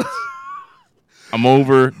celebrations. I'm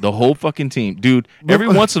over the whole fucking team. Dude, every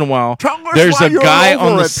once in a while, there's a guy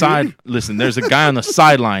on the side. Listen, there's a guy on the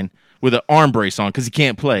sideline with an arm brace on because he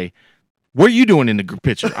can't play. What are you doing in the group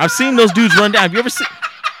picture? I've seen those dudes run down. Have you ever seen?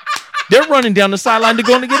 They're running down the sideline to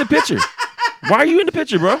go and get a picture. Why are you in the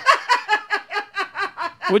picture, bro?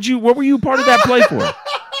 What were you part of that play for?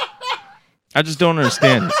 I just don't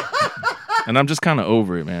understand it. And I'm just kind of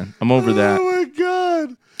over it, man. I'm over that. Oh, my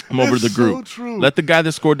God. I'm over the group. So true. Let the guy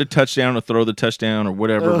that scored the touchdown or throw the touchdown or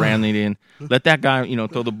whatever, ran it in. Let that guy,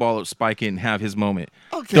 throw the ball up, spike it, and have his moment.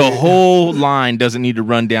 Okay. The whole line doesn't need to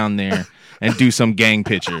run down there and do some gang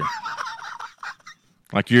picture.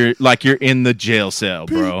 Like you're in the jail cell,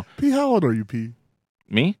 bro. P, how old are you, P?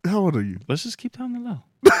 Me? How old are you? Let's just keep down the low.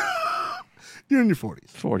 You're in your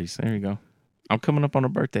 40s. 40s. There you go. I'm coming up on a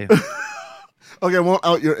birthday. Okay, I won't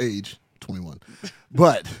out your age. 21.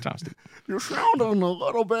 But Thompson. you're sounding a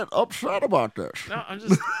little bit upset about this. No, I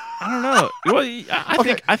don't know. Well,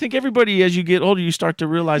 I think everybody, as you get older, you start to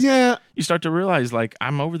realize. Yeah. You start to realize, like,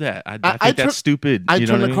 I'm over that. I think that's stupid. I you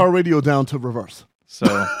know turn what the I car mean? radio down to reverse. So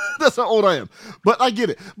that's how old I am. But I get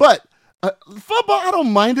it. But football, I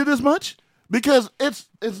don't mind it as much because it's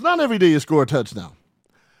not every day you score a touchdown.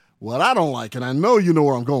 What I don't like, and I know you know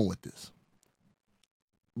where I'm going with this.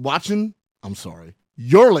 Watching, I'm sorry,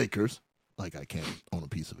 your Lakers, like I can't own a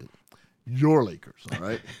piece of it. Your Lakers, all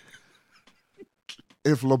right?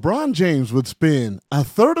 If LeBron James would spend a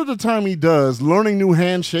third of the time he does learning new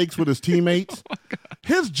handshakes with his teammates,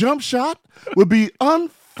 his jump shot would be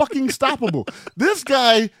unfucking stoppable. This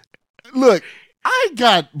guy, look, I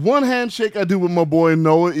got one handshake I do with my boy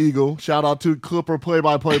Noah Eagle. Shout out to Clipper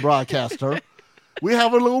play-by-play broadcaster. We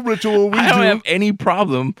have a little ritual. I don't have any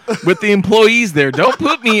problem with the employees there. Don't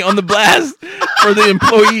put me on the blast for the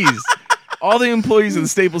employees. All the employees of the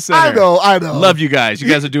Staples Center. I know. Love you guys. You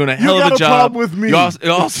guys are doing a hell of a job. Problem with me.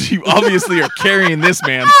 You obviously are carrying this,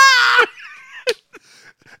 man.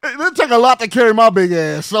 It took a lot to carry my big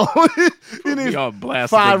ass, so you need all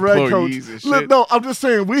blasted 5 red coats. employees and shit. Look, no, I'm just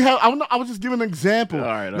saying I was just giving an example, All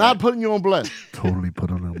right. not putting you on blast. Totally put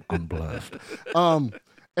on blast.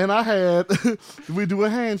 And I had we do a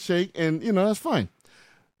handshake, and that's fine.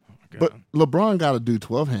 But LeBron got to do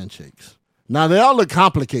 12 handshakes. Now they all look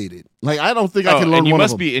complicated. Like I don't think I can learn and you one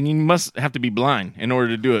must of them. and you must have to be blind in order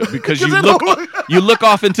to do it because you look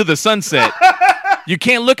off into the sunset. You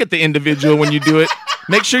can't look at the individual when you do it.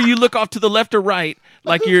 Make sure you look off to the left or right,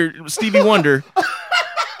 like you're Stevie Wonder,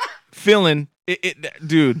 feeling it,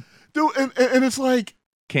 dude. Dude, and it's like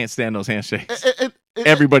can't stand those handshakes.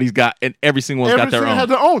 Everybody's got, and every single one's got their own. Had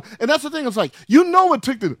their own, and that's the thing. It's like it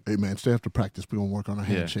took the. Hey man, stay after practice. We're gonna work on a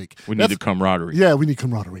handshake. We need the camaraderie. Yeah, we need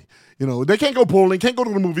camaraderie. They can't go bowling, can't go to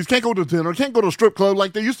the movies, can't go to dinner, can't go to a strip club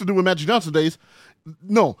like they used to do in Magic Johnson days.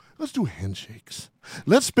 No, let's do handshakes.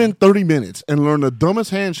 Let's spend 30 minutes and learn the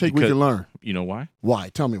dumbest handshake we can learn. You know why? Why?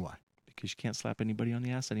 Tell me why. Because you can't slap anybody on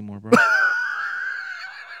the ass anymore, bro.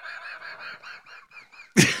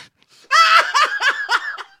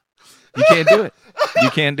 You can't do it. You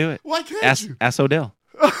can't do it. Why can't you? Ask Odell.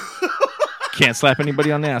 Can't slap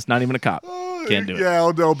anybody on the ass, not even a cop. Can't do it. Yeah,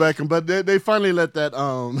 Odell Beckham, but they finally let that.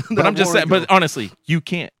 But I'm just saying. But honestly, you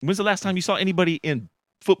can't. When's the last time you saw anybody in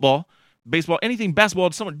football, baseball, anything,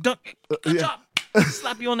 basketball, someone dunk? Good job.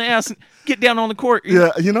 Slap you on the ass and get down on the court.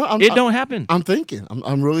 Yeah, it don't happen. I'm thinking.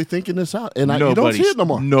 I'm really thinking this out, and you don't see it no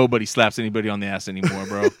more. Nobody slaps anybody on the ass anymore,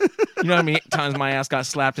 bro. You know how many times my ass got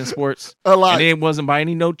slapped in sports? A lot. And it wasn't by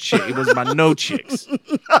any no chick. It wasn't by no chicks.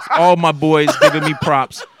 All my boys giving me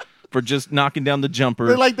props for just knocking down the jumper.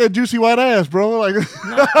 They like that juicy white ass, bro. Like,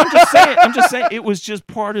 no, I'm just saying. It was just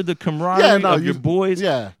part of the camaraderie of your boys.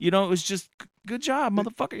 Yeah. It was just. Good job,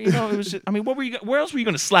 motherfucker. It was just, where else were you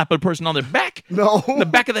going to slap a person on their back? No. In the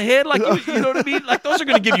back of the head? Like, you know what I mean? Like, those are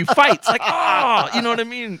going to give you fights. Like, you know what I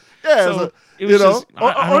mean? Yeah. So, it was just,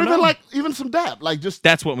 or even even some dap. Like, just.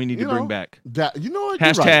 That's what we need to bring back. You know what?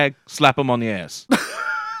 Hashtag slap them on the ass.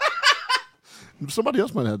 Somebody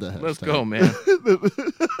else might have that hashtag. Let's go, man.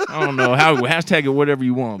 I don't know how hashtag it whatever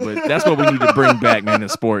you want, but that's what we need to bring back, man, in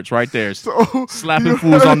sports right there. So, slapping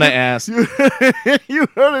fools on the ass. You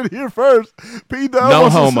heard it here first. P. Dub no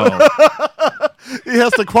homo. He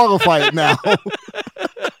has to qualify it now.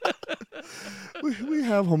 we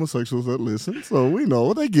have homosexuals that listen, so we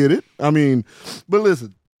know they get it. But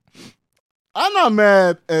listen. I'm not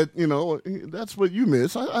mad at, that's what you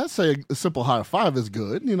miss. I say a simple high five is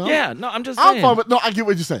good, Yeah, no, I'm just saying. No, I get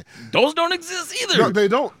what you're saying. Those don't exist either. No, they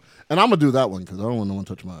don't. And I'm going to do that one because I don't want no one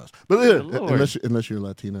touching my ass. But unless you're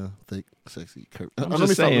Latina, thick, sexy. I'm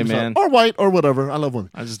just saying, man. Or white or whatever. I love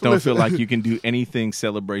women. I just don't feel like you can do anything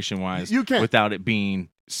celebration-wise without it being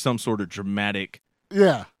some sort of dramatic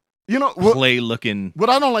play-looking. What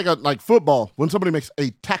I don't like football, when somebody makes a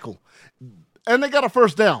tackle and they got a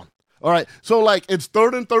first down. All right, so it's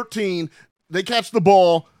 3rd and 13. They catch the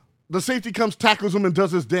ball. The safety comes, tackles him, and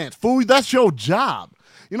does his dance. Fool, that's your job.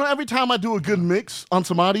 Every time I do a good mix on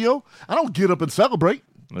some audio, I don't get up and celebrate.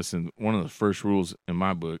 Listen, one of the first rules in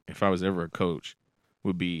my book, if I was ever a coach,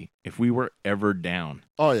 would be if we were ever down.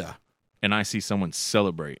 Oh, yeah. And I see someone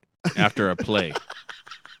celebrate after a play,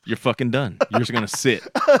 you're fucking done. You're just going to sit.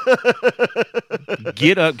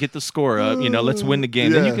 Get up, get the score up. Let's win the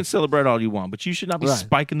game. Then you can celebrate all you want. But you should not be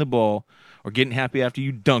spiking the ball or getting happy after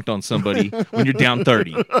you dunked on somebody when you're down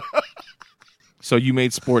 30. So you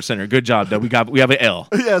made Sports Center. Good job, though. We have an L.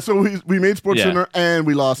 Yeah, so we made Sports Center and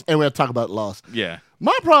we lost. And we have to talk about loss. Yeah.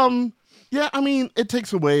 My problem, it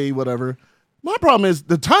takes away whatever. My problem is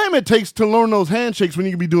the time it takes to learn those handshakes when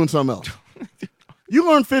you can be doing something else. You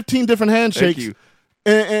learn 15 different handshakes. Thank you.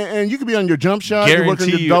 And you could be on your jump shot.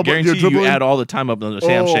 Guarantee your you add all the time up on those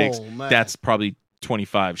handshakes. Man. That's probably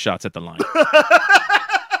 25 shots at the line.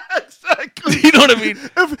 Exactly. You know what I mean?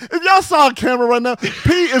 If y'all saw a camera right now,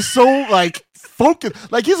 P is so focused.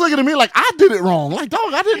 He's looking at me like I did it wrong. Like,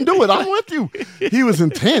 dog, I didn't do it. I'm with you. He was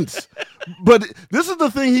intense. But this is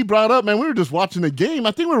the thing he brought up, man. We were just watching the game.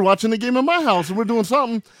 I think we were watching the game in my house, and we're doing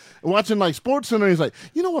something, watching like Sports Center. He's like,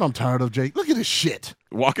 you know what I'm tired of, Jake? Look at this shit.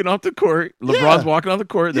 Walking off the court. LeBron's walking off the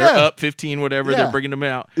court. They're up 15, whatever. Yeah. They're bringing him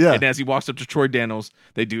out. Yeah. And as he walks up to Troy Daniels,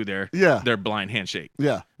 they do their blind handshake.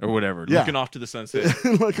 Yeah. Or whatever. Yeah. Looking off to the sunset.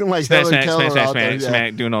 Looking like smack, Helen smack, Keller smack, out smack, there.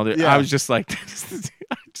 smack, doing all that. Yeah. I was just like,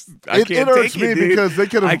 I can't it hurts take me it, dude. because they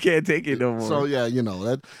could have. I can't take it no more. So yeah, you know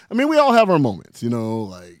that. I mean, we all have our moments, you know,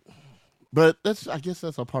 like. But I guess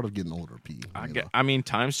that's a part of getting older, P. I mean,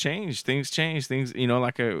 times change, things change, things. You know,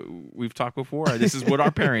 like we've talked before. This is what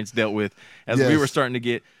our parents dealt with as we were starting to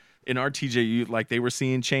get in our TJ youth. Like they were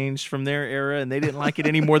seeing change from their era, and they didn't like it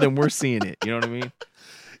any more than we're seeing it. You know what I mean?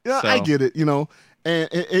 Yeah, so. I get it. You know, and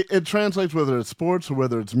it translates whether it's sports or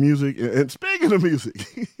whether it's music. And speaking of music,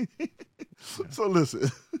 so listen,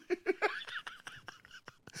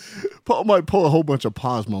 Paul might pull a whole bunch of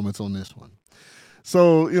pause moments on this one.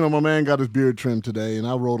 So, you know, my man got his beard trimmed today, and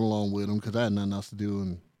I rode along with him because I had nothing else to do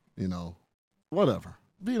and, you know, whatever.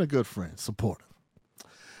 Being a good friend, supportive.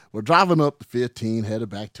 We're driving up the 15, headed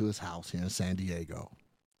back to his house here in San Diego.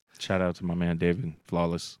 Shout out to my man David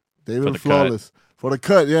Flawless. David Flawless. For the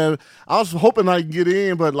cut, yeah. I was hoping I could get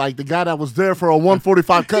in, but, like, the guy that was there for a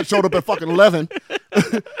 145 cut showed up at fucking 11.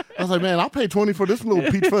 I was like, man, I'll pay 20 for this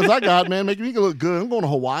little peach fuzz I got, man. Make me look good. I'm going to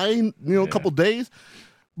Hawaii, you know, a couple days.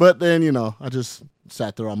 But then, you know, I just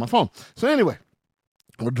sat there on my phone. So anyway,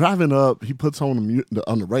 we're driving up. He puts on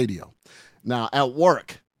the radio. Now, at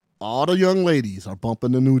work, all the young ladies are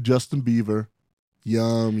bumping the new Justin Bieber.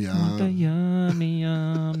 Yum, yum. The yummy,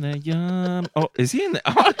 yum, the yum. Oh, is he in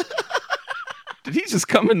the... Did he just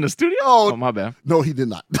come in the studio? Oh, my bad. No, he did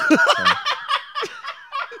not.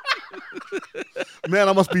 Man,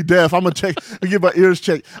 I must be deaf. I'm going to check. I get my ears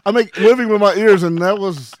checked. I make living with my ears, and that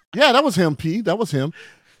was him, P. That was him.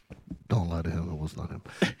 Don't lie to him. It was not him.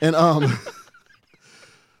 And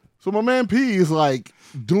so my man P is like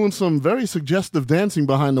doing some very suggestive dancing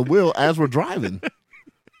behind the wheel as we're driving.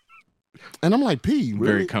 And I'm like, P, really?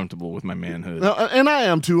 Very comfortable with my manhood. And I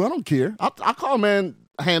am too. I don't care. I call a man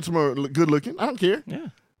handsome or good looking. I don't care. Yeah.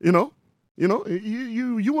 You know,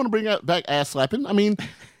 you want to bring back ass slapping. I mean,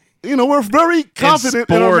 you know, we're very confident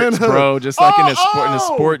in our manhood. Bro, just like in a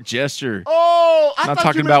sport gesture. I'm not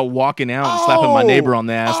talking about walking out and slapping my neighbor on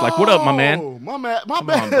the ass. Like, what up, my man? My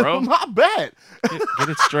bad, on, bro. My bad. Get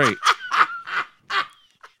it straight.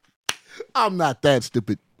 I'm not that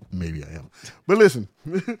stupid. Maybe I am. But listen,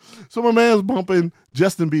 so my man's bumping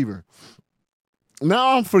Justin Bieber.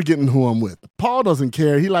 Now I'm forgetting who I'm with. Paul doesn't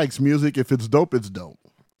care. He likes music. If it's dope, it's dope.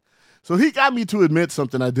 So he got me to admit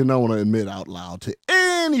something I did not want to admit out loud to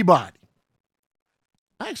anybody.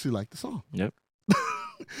 I actually like the song. Yep.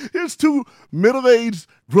 Here's two middle-aged,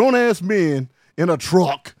 grown-ass men in a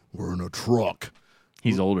truck. We're in a truck.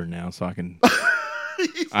 He's older now, so I can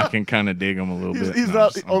kind of dig him a little bit. He's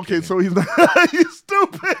not okay. Kidding. So he's not. He's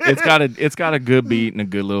stupid. It's got a good beat and a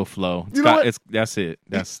good little flow. That's it.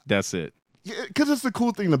 That's it. Because it's the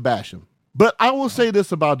cool thing to bash him. But I will say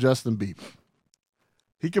this about Justin Bieber.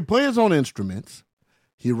 He can play his own instruments.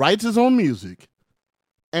 He writes his own music.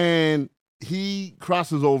 And he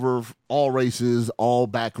crosses over all races, all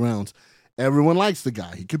backgrounds. Everyone likes the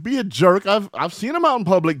guy. He could be a jerk. I've seen him out in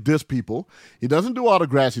public diss people. He doesn't do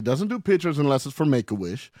autographs. He doesn't do pictures unless it's for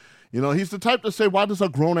Make-A-Wish. You know, he's the type to say, why does a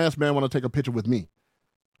grown-ass man want to take a picture with me?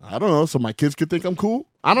 I don't know. So my kids could think I'm cool?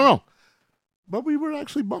 I don't know. But we were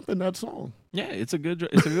actually bumping that song. Yeah, it's a good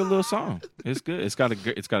little song. It's good. It's got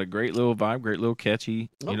a great little vibe, great little catchy,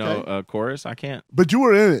 chorus. I can't. But you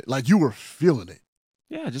were in it, like you were feeling it.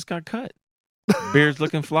 Yeah, I just got cut. Beard's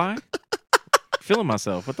looking fly. Feeling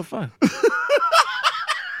myself. What the fuck?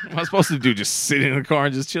 What am I supposed to do? Just sit in the car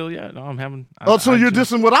and just chill? Yeah, no, I'm having. So you're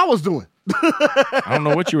dissing what I was doing. I don't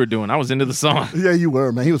know what you were doing. I was into the song. Yeah, you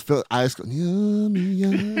were, man. He was feeling ice cream. Yummy,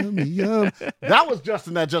 yummy, yum. That was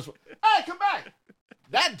Justin. Hey, come back.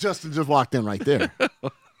 That Justin just walked in right there.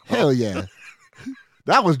 Hell yeah.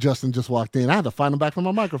 That was Justin just walked in. I had to find him back from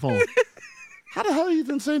my microphone. How the hell are you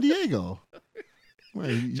in San Diego?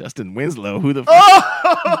 Wait, Justin Winslow. Who the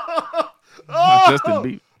fuck? Justin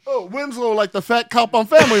Bieber. Oh, Winslow, like the fat cop on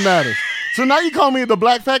Family Matters. So now you call me the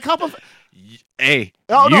black fat cop on Hey,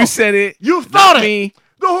 you said it. You thought it. Me.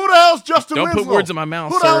 No, who the hell's Justin Winslow? Don't put words in my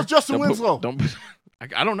mouth, Who the hell's Justin Winslow?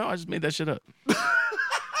 I don't know. I just made that shit up.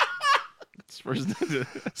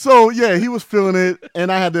 So, yeah, he was feeling it,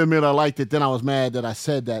 and I had to admit I liked it. Then I was mad that I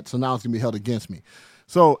said that, so now it's going to be held against me.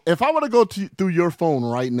 So if I were to go through your phone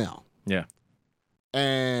right now, yeah,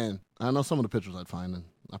 and I know some of the pictures I'd find, and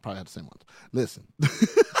I probably had the same ones. Listen.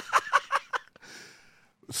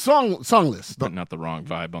 song list. Putting out the wrong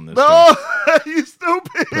vibe on this. No, you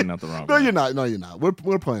stupid. Putting out the wrong No, vibe. you're not. No, you're not.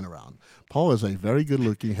 We're playing around. Paul is a very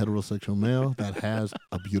good-looking heterosexual male that has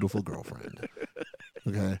a beautiful girlfriend.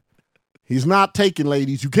 Okay? He's not taking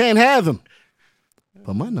ladies. You can't have him.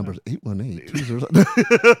 But my number is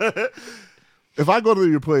 818-207. If I go to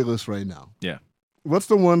your playlist right now, Yeah. what's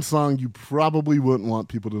the one song you probably wouldn't want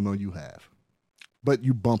people to know you have, but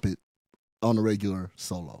you bump it on a regular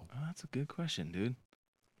solo? Oh, that's a good question, dude.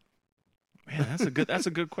 Man, that's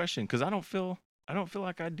a good question because I don't feel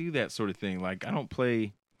like I do that sort of thing. Like I don't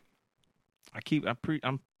play.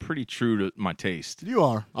 I'm pretty true to my taste. You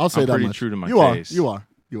are. I'll say I'm that pretty much. true to my you taste. You are.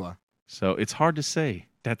 So it's hard to say.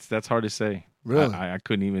 That's hard to say. Really? I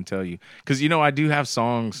couldn't even tell you because I do have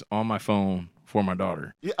songs on my phone for my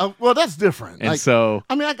daughter. Yeah. Well, that's different. And so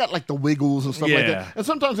I mean, I got like the Wiggles and stuff like Yeah. that, and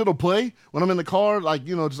sometimes it'll play when I'm in the car, like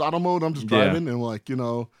just auto mode. I'm just driving and like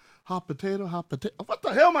hot potato. What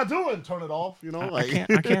the hell am I doing? Turn it off.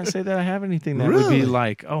 I can't say that I have anything that would be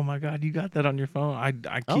like, oh my God, you got that on your phone.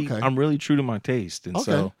 I'm really true to my taste, and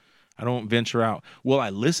so I don't venture out. Will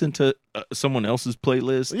I listen to someone else's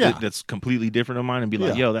playlist that's completely different than mine and be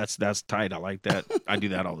like, yo, that's tight. I like that. I do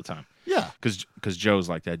that all the time. Yeah, because Joe's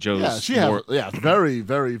like that. Joe's she more, has very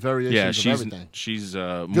very variations of everything. She's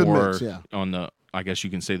Good more mix, on the, I guess you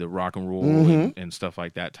can say, the rock and roll and stuff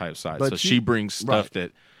like that type side. But so she brings stuff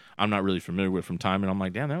that I'm not really familiar with from time, and I'm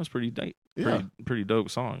like, damn, that was pretty dope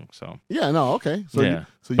song. So okay. So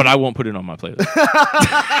but I won't put it on my playlist.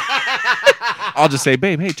 I'll just say,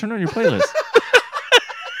 babe, hey, turn on your playlist.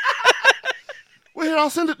 Well, here, I'll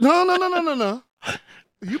send it. No.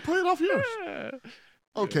 You play it off yours.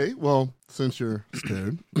 Okay, well, since you're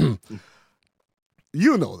scared,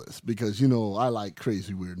 you know this because I like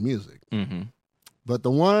crazy, weird music. Mm-hmm. But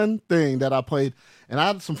the one thing that I played, and I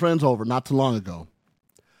had some friends over not too long ago,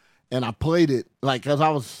 and I played it like as I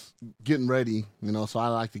was getting ready, so I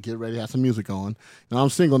like to get ready, have some music on. And I'm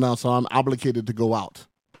single now, so I'm obligated to go out.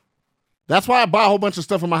 That's why I buy a whole bunch of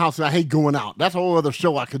stuff in my house, and I hate going out. That's a whole other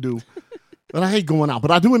show I could do. But I hate going out.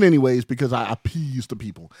 But I do it anyways because I appease the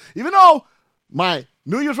people. Even though my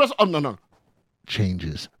New Year's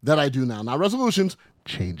changes that I do now. Not resolutions,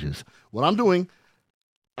 changes. What I'm doing,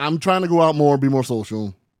 I'm trying to go out more, be more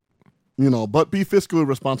social, but be fiscally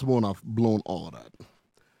responsible, and I've blown all of that.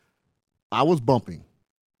 I was bumping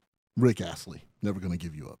Rick Astley, Never Gonna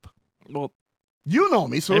Give You Up. Well, you know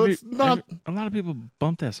me, so it's not. A lot of people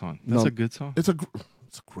bump that song. That's a good song. It's a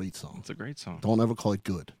great song. It's a great song. Don't ever call it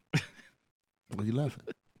good. What are you laughing?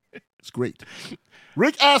 It's great.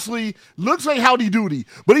 Rick Astley looks like Howdy Doody,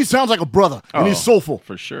 but he sounds like a brother, and he's soulful.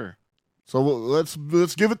 For sure. So let's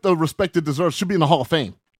give it the respect it deserves. Should be in the Hall of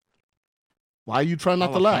Fame. Why are you trying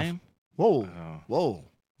not to laugh? Fame? Whoa. Oh. Whoa.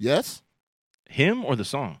 Yes? Him or the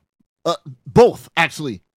song? Both,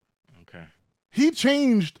 actually. Okay. He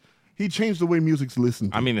changed the way music's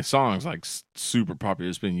listened to. I mean, the song's like super popular.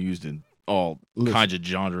 It's been used in all kinds of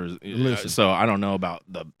genres. So I don't know about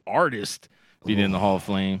the artist being in the Hall of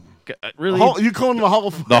Fame. Really? You calling him the Hall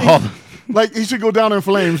of Fame? The Hall. Like he should go down in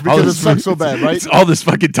flames because it sucks so bad, right? It's all this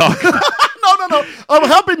fucking talk. No. I'm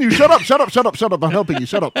helping you. Shut up. I'm helping you.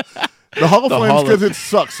 Shut up. The Hall of Flames because it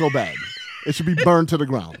sucks so bad. It should be burned to the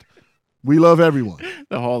ground. We love everyone.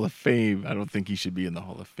 The Hall of Fame. I don't think he should be in the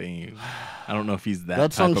Hall of Fame. I don't know if he's that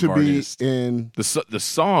That song type should of artist. be in. The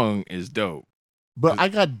song is dope. But I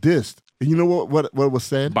got dissed. And you know what was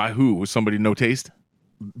said? By who? Was somebody no taste?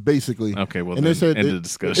 Basically. Okay, well, and then they said end of the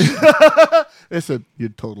discussion. They said you're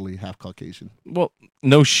totally half Caucasian. Well,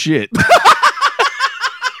 no shit.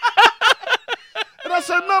 And I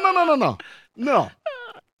said, no.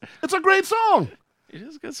 It's a great song. It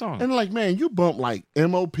is a good song. And like, man, you bump like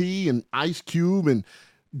MOP and Ice Cube and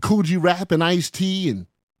Cool G Rap and Ice-T and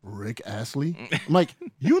Rick Astley. I'm like,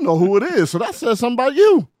 you know who it is, so that says something about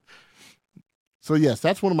you. So yes,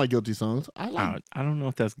 that's one of my guilty songs. I don't know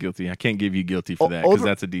if that's guilty. I can't give you guilty for that because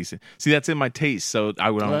that's a decent. See, that's in my taste, so I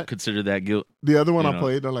would consider that guilt. The other one I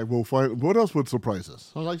played, they're like, well, fine. What else would surprise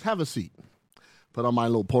us? I was like, have a seat. Put on my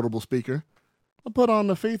little portable speaker. I put on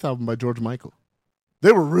the Faith album by George Michael.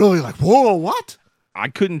 They were really like, whoa, what? I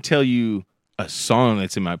couldn't tell you a song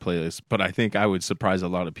that's in my playlist, but I think I would surprise a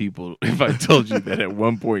lot of people if I told you that at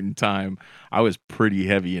one point in time I was pretty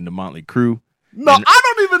heavy into Motley Crue. No,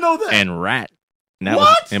 I don't even know that. And Rat. And that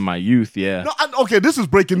was in my youth, yeah. No, okay, this is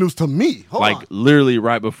breaking news to me. Hold on. Literally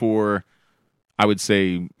right before, I would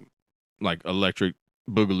say, like Electric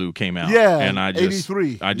Boogaloo came out. Yeah, and I just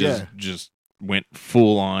 83. I just went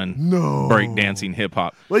full on breakdancing hip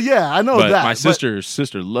hop. Well, yeah, I know but that. My sister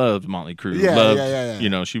loved Motley Crue. Yeah.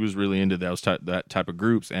 You know, she was really into that type of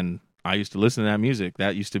groups, and I used to listen to that music.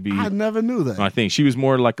 That used to be I never knew that. my thing. She was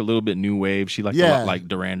more like a little bit new wave. She liked a lot like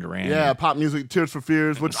Duran Duran. Yeah, pop music, Tears for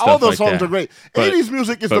Fears, which all those songs are great. 80s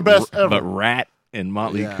music is the best ever. But Rat and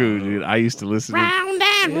Motley Crue, dude, I used to listen to. Round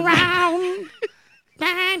and round.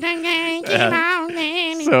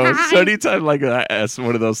 So anytime like as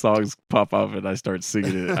one of those songs pop up and I start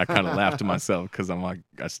singing it, I kind of laugh to myself because I'm like,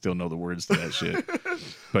 I still know the words to that shit.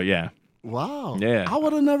 But yeah. Wow. Yeah. I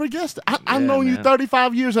would have never guessed it. I've known you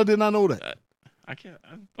 35 years. I did not know that. I'm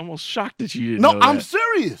almost shocked that you didn't know that. I'm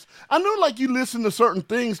serious. I knew like you listen to certain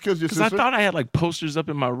things because I thought I had like posters up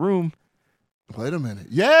in my room. Wait a minute.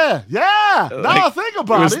 Yeah. Now I think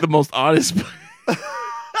about it. It was the most honest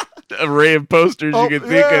array of posters you could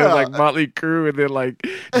think of, like Motley Crue and then like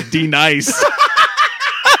D Nice.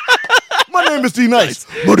 My name is D Nice.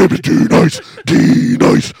 My name is D Nice. D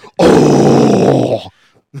Nice. Oh.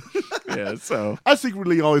 Yeah, so I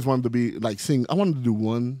secretly always wanted to be like sing. I wanted to do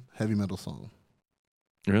one heavy metal song.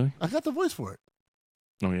 Really? I got the voice for it.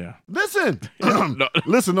 Oh yeah. Listen. No.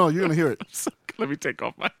 Listen, no, you're gonna hear it. Let me take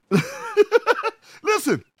off my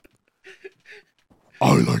Listen.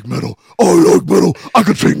 I like metal. I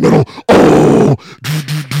can sing metal. Oh.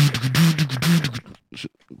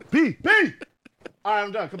 P. All right,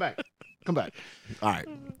 I'm done. Come back. All right.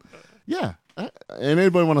 Yeah. And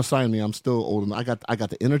anybody want to sign me? I'm still old enough. I got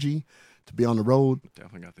the energy to be on the road.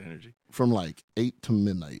 Definitely got the energy. From like 8 to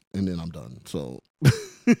midnight, and then I'm done. So,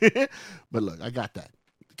 but look, I got that.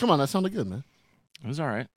 Come on, that sounded good, man. It was all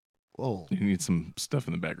right. Whoa. You need some stuff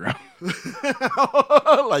in the background. Like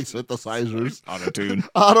synthesizers.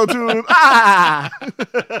 Auto-tune.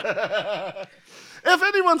 If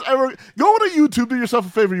anyone's ever... Go to YouTube, do yourself a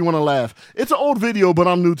favor, you want to laugh. It's an old video, but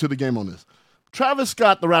I'm new to the game on this. Travis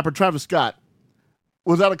Scott, the rapper Travis Scott,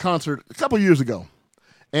 was at a concert a couple years ago.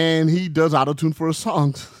 And he does auto-tune for his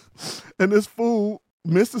songs. And this fool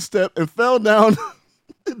missed a step and fell down...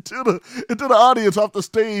 into the audience off the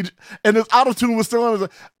stage, and his auto-tune was still on.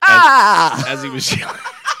 Like, as he was yelling,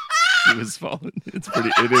 he was falling.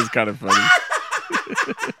 It is kind of funny.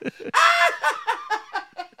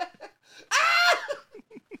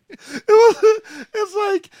 It's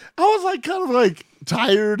like I was like kind of like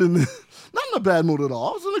tired and not in a bad mood at all.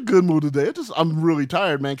 I was in a good mood today. I'm really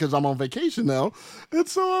tired, man, because I'm on vacation now, and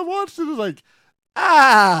so I watched it. It was like,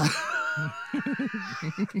 I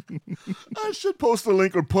should post a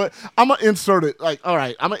link or I'm going to insert it. Like, all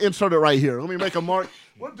right, I'm going to insert it right here. Let me make a mark.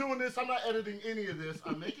 We're doing this. I'm not editing any of this.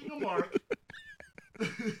 I'm making a mark.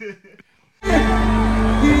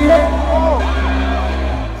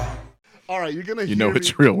 All right, you're going to hear me.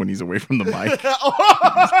 It's real when he's away from the mic.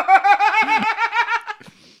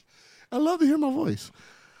 I love to hear my voice.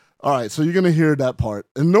 All right, so you're going to hear that part,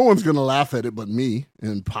 and no one's going to laugh at it but me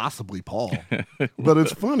and possibly Paul. But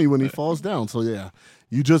it's funny when he falls down. So, yeah,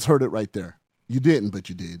 you just heard it right there. You didn't, but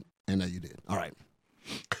you did, and now you did. All right.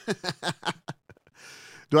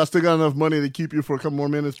 Do I still got enough money to keep you for a couple more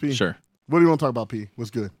minutes, P? Sure. What do you want to talk about, P?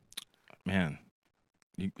 What's good? Man,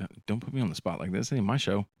 you don't put me on the spot like this. It ain't my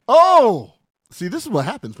show. Oh! See, this is what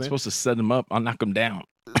happens, man. I'm supposed to set him up. I'll knock him down.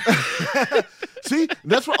 See,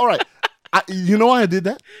 that's what, all right. You know why I did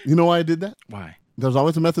that? Why? There's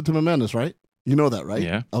always a method to my madness, right? You know that, right?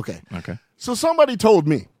 Yeah. Okay. Okay. So somebody told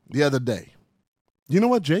me the other day, you know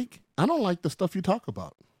what, Jake? I don't like the stuff you talk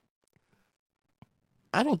about.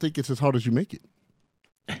 I don't think it's as hard as you make it.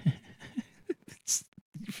 You're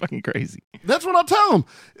fucking crazy. That's what I tell them.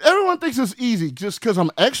 Everyone thinks it's easy just because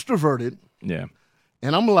I'm extroverted. Yeah.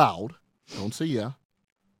 And I'm loud. Don't say yeah.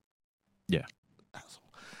 Yeah.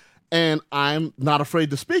 And I'm not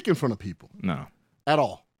afraid to speak in front of people. No. At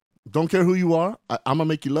all. Don't care who you are. I'm going to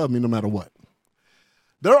make you love me no matter what.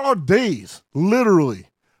 There are days, literally,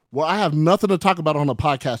 where I have nothing to talk about on a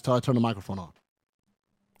podcast till I turn the microphone on.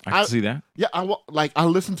 I can see that. Yeah, I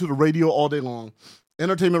listen to the radio all day long.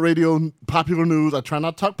 Entertainment radio, popular news. I try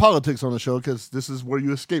not to talk politics on the show because this is where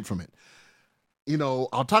you escape from it.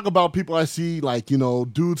 I'll talk about people I see, like,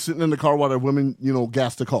 dudes sitting in the car while their women,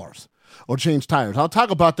 gas the cars or change tires. I'll talk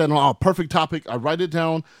about that on a perfect topic. I write it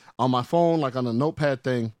down on my phone, like on a notepad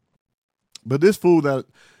thing. But this fool that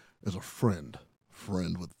is a friend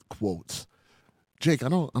with quotes. Jake, I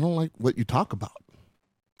don't like what you talk about.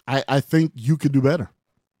 I think you could do better.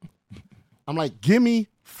 I'm like, give me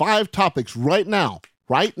 5 topics right now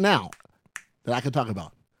that I can talk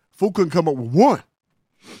about. Fool couldn't come up with one.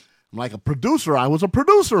 I'm like a producer. I was a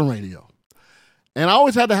producer in radio. And I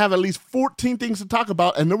always had to have at least 14 things to talk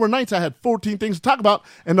about. And there were nights I had 14 things to talk about,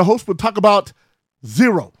 and the host would talk about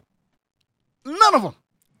 0. None of them.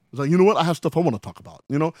 I was like, you know what? I have stuff I want to talk about,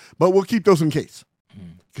 but we'll keep those in case.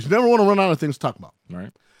 Because you never want to run out of things to talk about.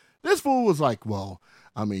 Right. This fool was like, well,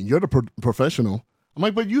 I mean, you're the professional. I'm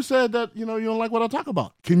like, but you said that, you don't like what I talk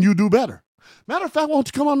about. Can you do better? Matter of fact, why don't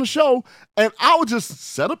you come on the show and I'll just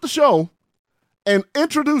set up the show and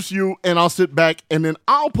introduce you and I'll sit back and then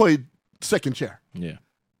I'll play second chair. Yeah.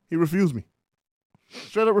 He refused me.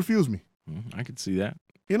 Straight up refused me. I could see that.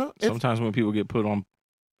 Sometimes when people get put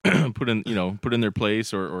in their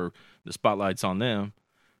place or the spotlight's on them,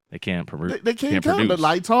 they can't they can't come. produce. The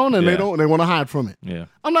lights on and they want to hide from it. Yeah.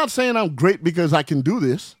 I'm not saying I'm great because I can do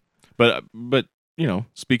this. But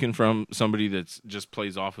speaking from somebody that's just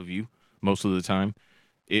plays off of you most of the time,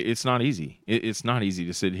 it's not easy. It's not easy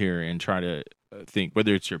to sit here and try to think,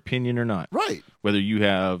 whether it's your opinion or not, right? Whether you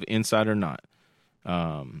have insight or not,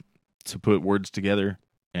 to put words together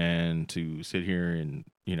and to sit here and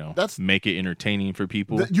make it entertaining for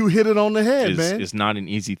people. You hit it on the head, man. It's not an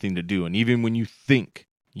easy thing to do, and even when you think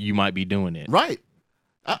you might be doing it, right?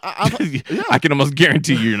 I can almost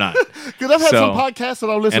guarantee you're not. Because I've had some podcasts that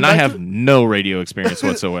I'll listen and back I have to. no radio experience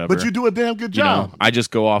whatsoever. But you do a damn good job. I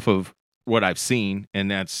just go off of what I've seen, and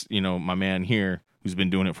that's my man here who's been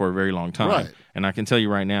doing it for a very long time. Right. And I can tell you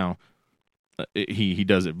right now, he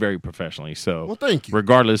does it very professionally. So, well, thank you.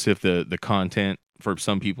 Regardless if the content for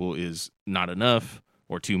some people is not enough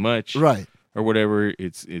or too much, right, or whatever,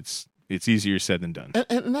 it's easier said than done.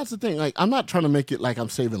 And that's the thing. Like, I'm not trying to make it like I'm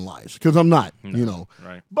saving lives because I'm not.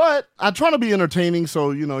 Right. But I try to be entertaining.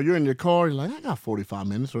 So you're in your car. You're like, I got 45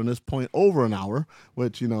 minutes, or in this point, over an hour.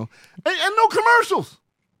 Which and no commercials.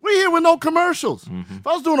 We here with no commercials. Mm-hmm. If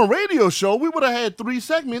I was doing a radio show, we would have had 3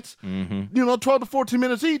 segments, 12 to 14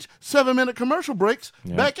 minutes each, 7-minute commercial breaks,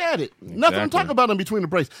 back at it. Exactly. Nothing to talk about in between the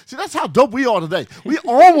breaks. See, that's how dope we are today. We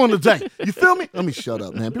on one today. You feel me? Let me shut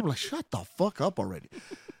up, man. People are like, shut the fuck up already.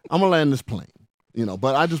 I'm going to land this plane.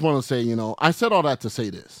 But I just want to say, I said all that to say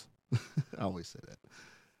this. I always say that.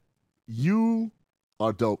 You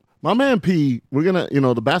are dope. My man P, we're going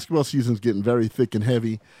to, the basketball season's getting very thick and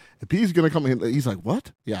heavy. And P's going to come in. He's like,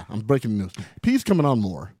 what? Yeah, I'm breaking the news. P's coming on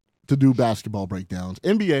more to do basketball breakdowns.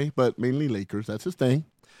 NBA, but mainly Lakers. That's his thing.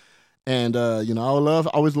 And, I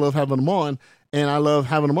always love having him on. And I love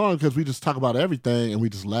having him on because we just talk about everything and we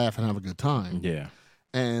just laugh and have a good time. Yeah.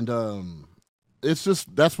 And it's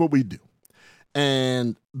just, that's what we do.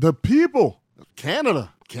 And the people,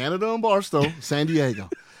 Canada and Barstow, San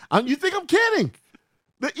Diego. You think I'm kidding?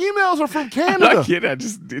 The emails are from Canada. I'm not kidding. It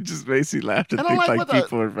just makes me laugh to think like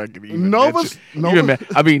people are fucking even.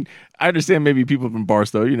 I mean, I understand maybe people from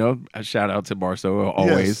Barstow, a shout out to Barstow,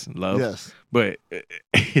 always love. Yes. But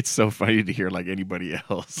it's so funny to hear like anybody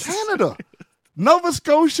else. Canada, Nova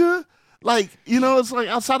Scotia, it's like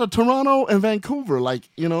outside of Toronto and Vancouver.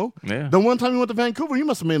 The one time you went to Vancouver, you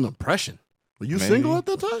must have made an impression. Were you single at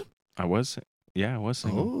that time? I was. Yeah, I was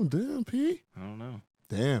single. Oh, damn, P. I don't know.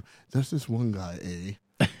 Damn, there's this one guy, A.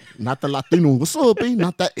 Not the Latino. What's up, A?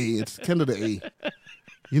 Not that A. It's Canada A.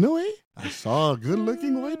 You know, A? I saw a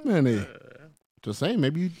good-looking white man, A. Just saying,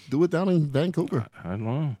 maybe you do it down in Vancouver. I don't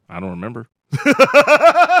know. I don't remember.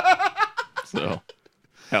 So,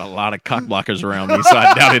 had a lot of cock blockers around me, so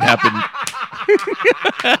I doubt it happened.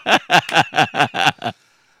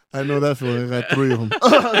 I know that's one. I got 3 of them.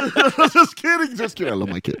 Just kidding. I love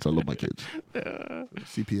my kids.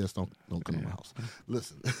 CPS don't come to my house.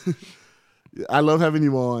 Listen, I love having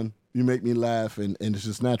you on. You make me laugh, and it's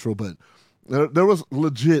just natural. But there was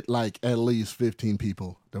legit at least 15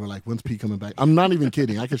 people that were like, "When's P coming back?" I'm not even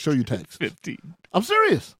kidding. I can show you text. 15. I'm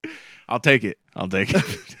serious. I'll take it.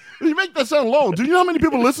 You make that sound low. Do you know how many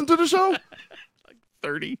people listen to the show? Like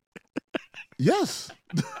 30. Yes.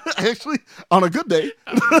 Actually, on a good day.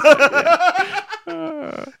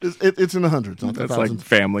 It's in the hundreds. Not That's the thousands. like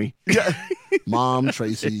family. Yeah. Mom,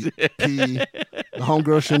 Tracy, P, the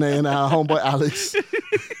homegirl Shanae, and our homeboy Alex.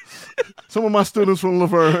 Some of my students from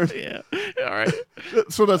Laverne. Yeah. All right.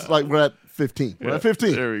 So that's we're at 15. We're at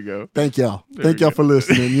 15. There we go. Thank y'all. Thank y'all for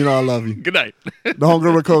listening. I love you. Good night. The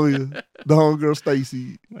homegirl Racolia. The homegirl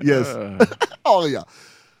Stacy. Yes. All of y'all.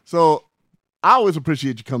 So I always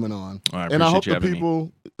appreciate you coming on. And I hope the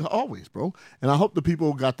people always, bro. And I hope the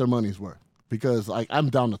people got their money's worth. Because I'm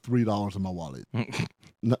down to $3 in my wallet.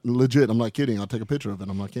 Legit, I'm not kidding. I'll take a picture of it.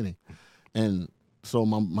 I'm not kidding. And so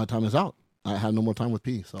my time is out. I have no more time with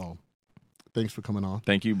P. So thanks for coming on.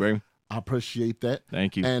 Thank you, bro. I appreciate that.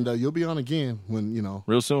 Thank you. And you'll be on again when,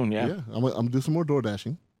 real soon, yeah. Yeah, I'm going to do some more door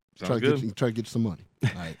dashing. Try to get you some money. All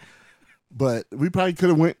right. But we probably could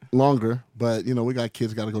have went longer, but, we got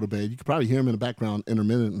kids got to go to bed. You could probably hear them in the background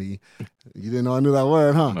intermittently. You didn't know I knew that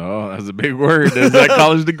word, huh? Oh, that's a big word. That's that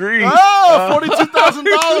college degree. Oh,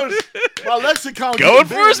 $42,000. My lexicon. Going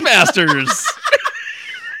for his master's.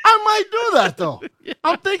 I might do that, though.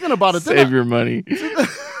 I'm thinking about it. Save your money.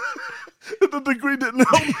 The The degree didn't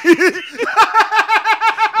help me.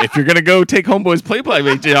 If you're gonna go take Homeboy's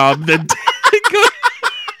play-by-play job, then go.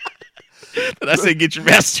 I say get your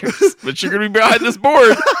master's, but you're gonna be behind this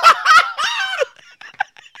board.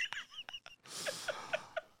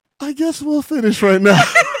 I guess we'll finish right now.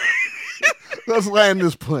 Let's land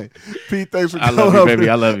this plane. Pete, thanks for coming. I love you, baby.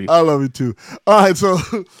 I love you. I love you too. All right, so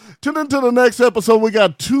tune into the next episode. We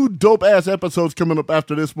got 2 dope-ass episodes coming up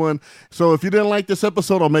after this one. So if you didn't like this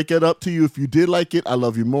episode, I'll make it up to you. If you did like it, I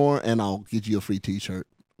love you more, and I'll get you a free T-shirt.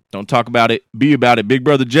 Don't talk about it. Be about it. Big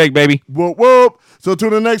Brother Jake, baby. Whoop, whoop. So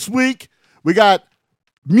tune in next week. We got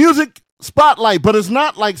music spotlight, but it's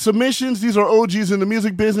not like submissions. These are OGs in the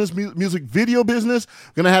music business, music video business.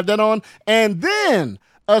 We're going to have that on. And then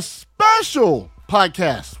a special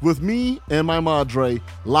podcast with me and my madre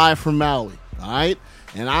live from Maui. All right?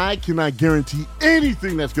 And I cannot guarantee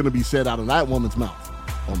anything that's going to be said out of that woman's mouth.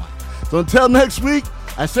 Oh, my. So until next week,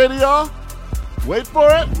 I say to y'all, wait for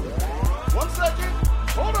it. 1 second.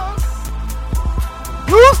 Hold on.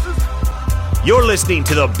 Deuces. You're listening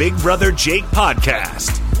to the Big Brother Jake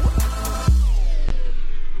podcast.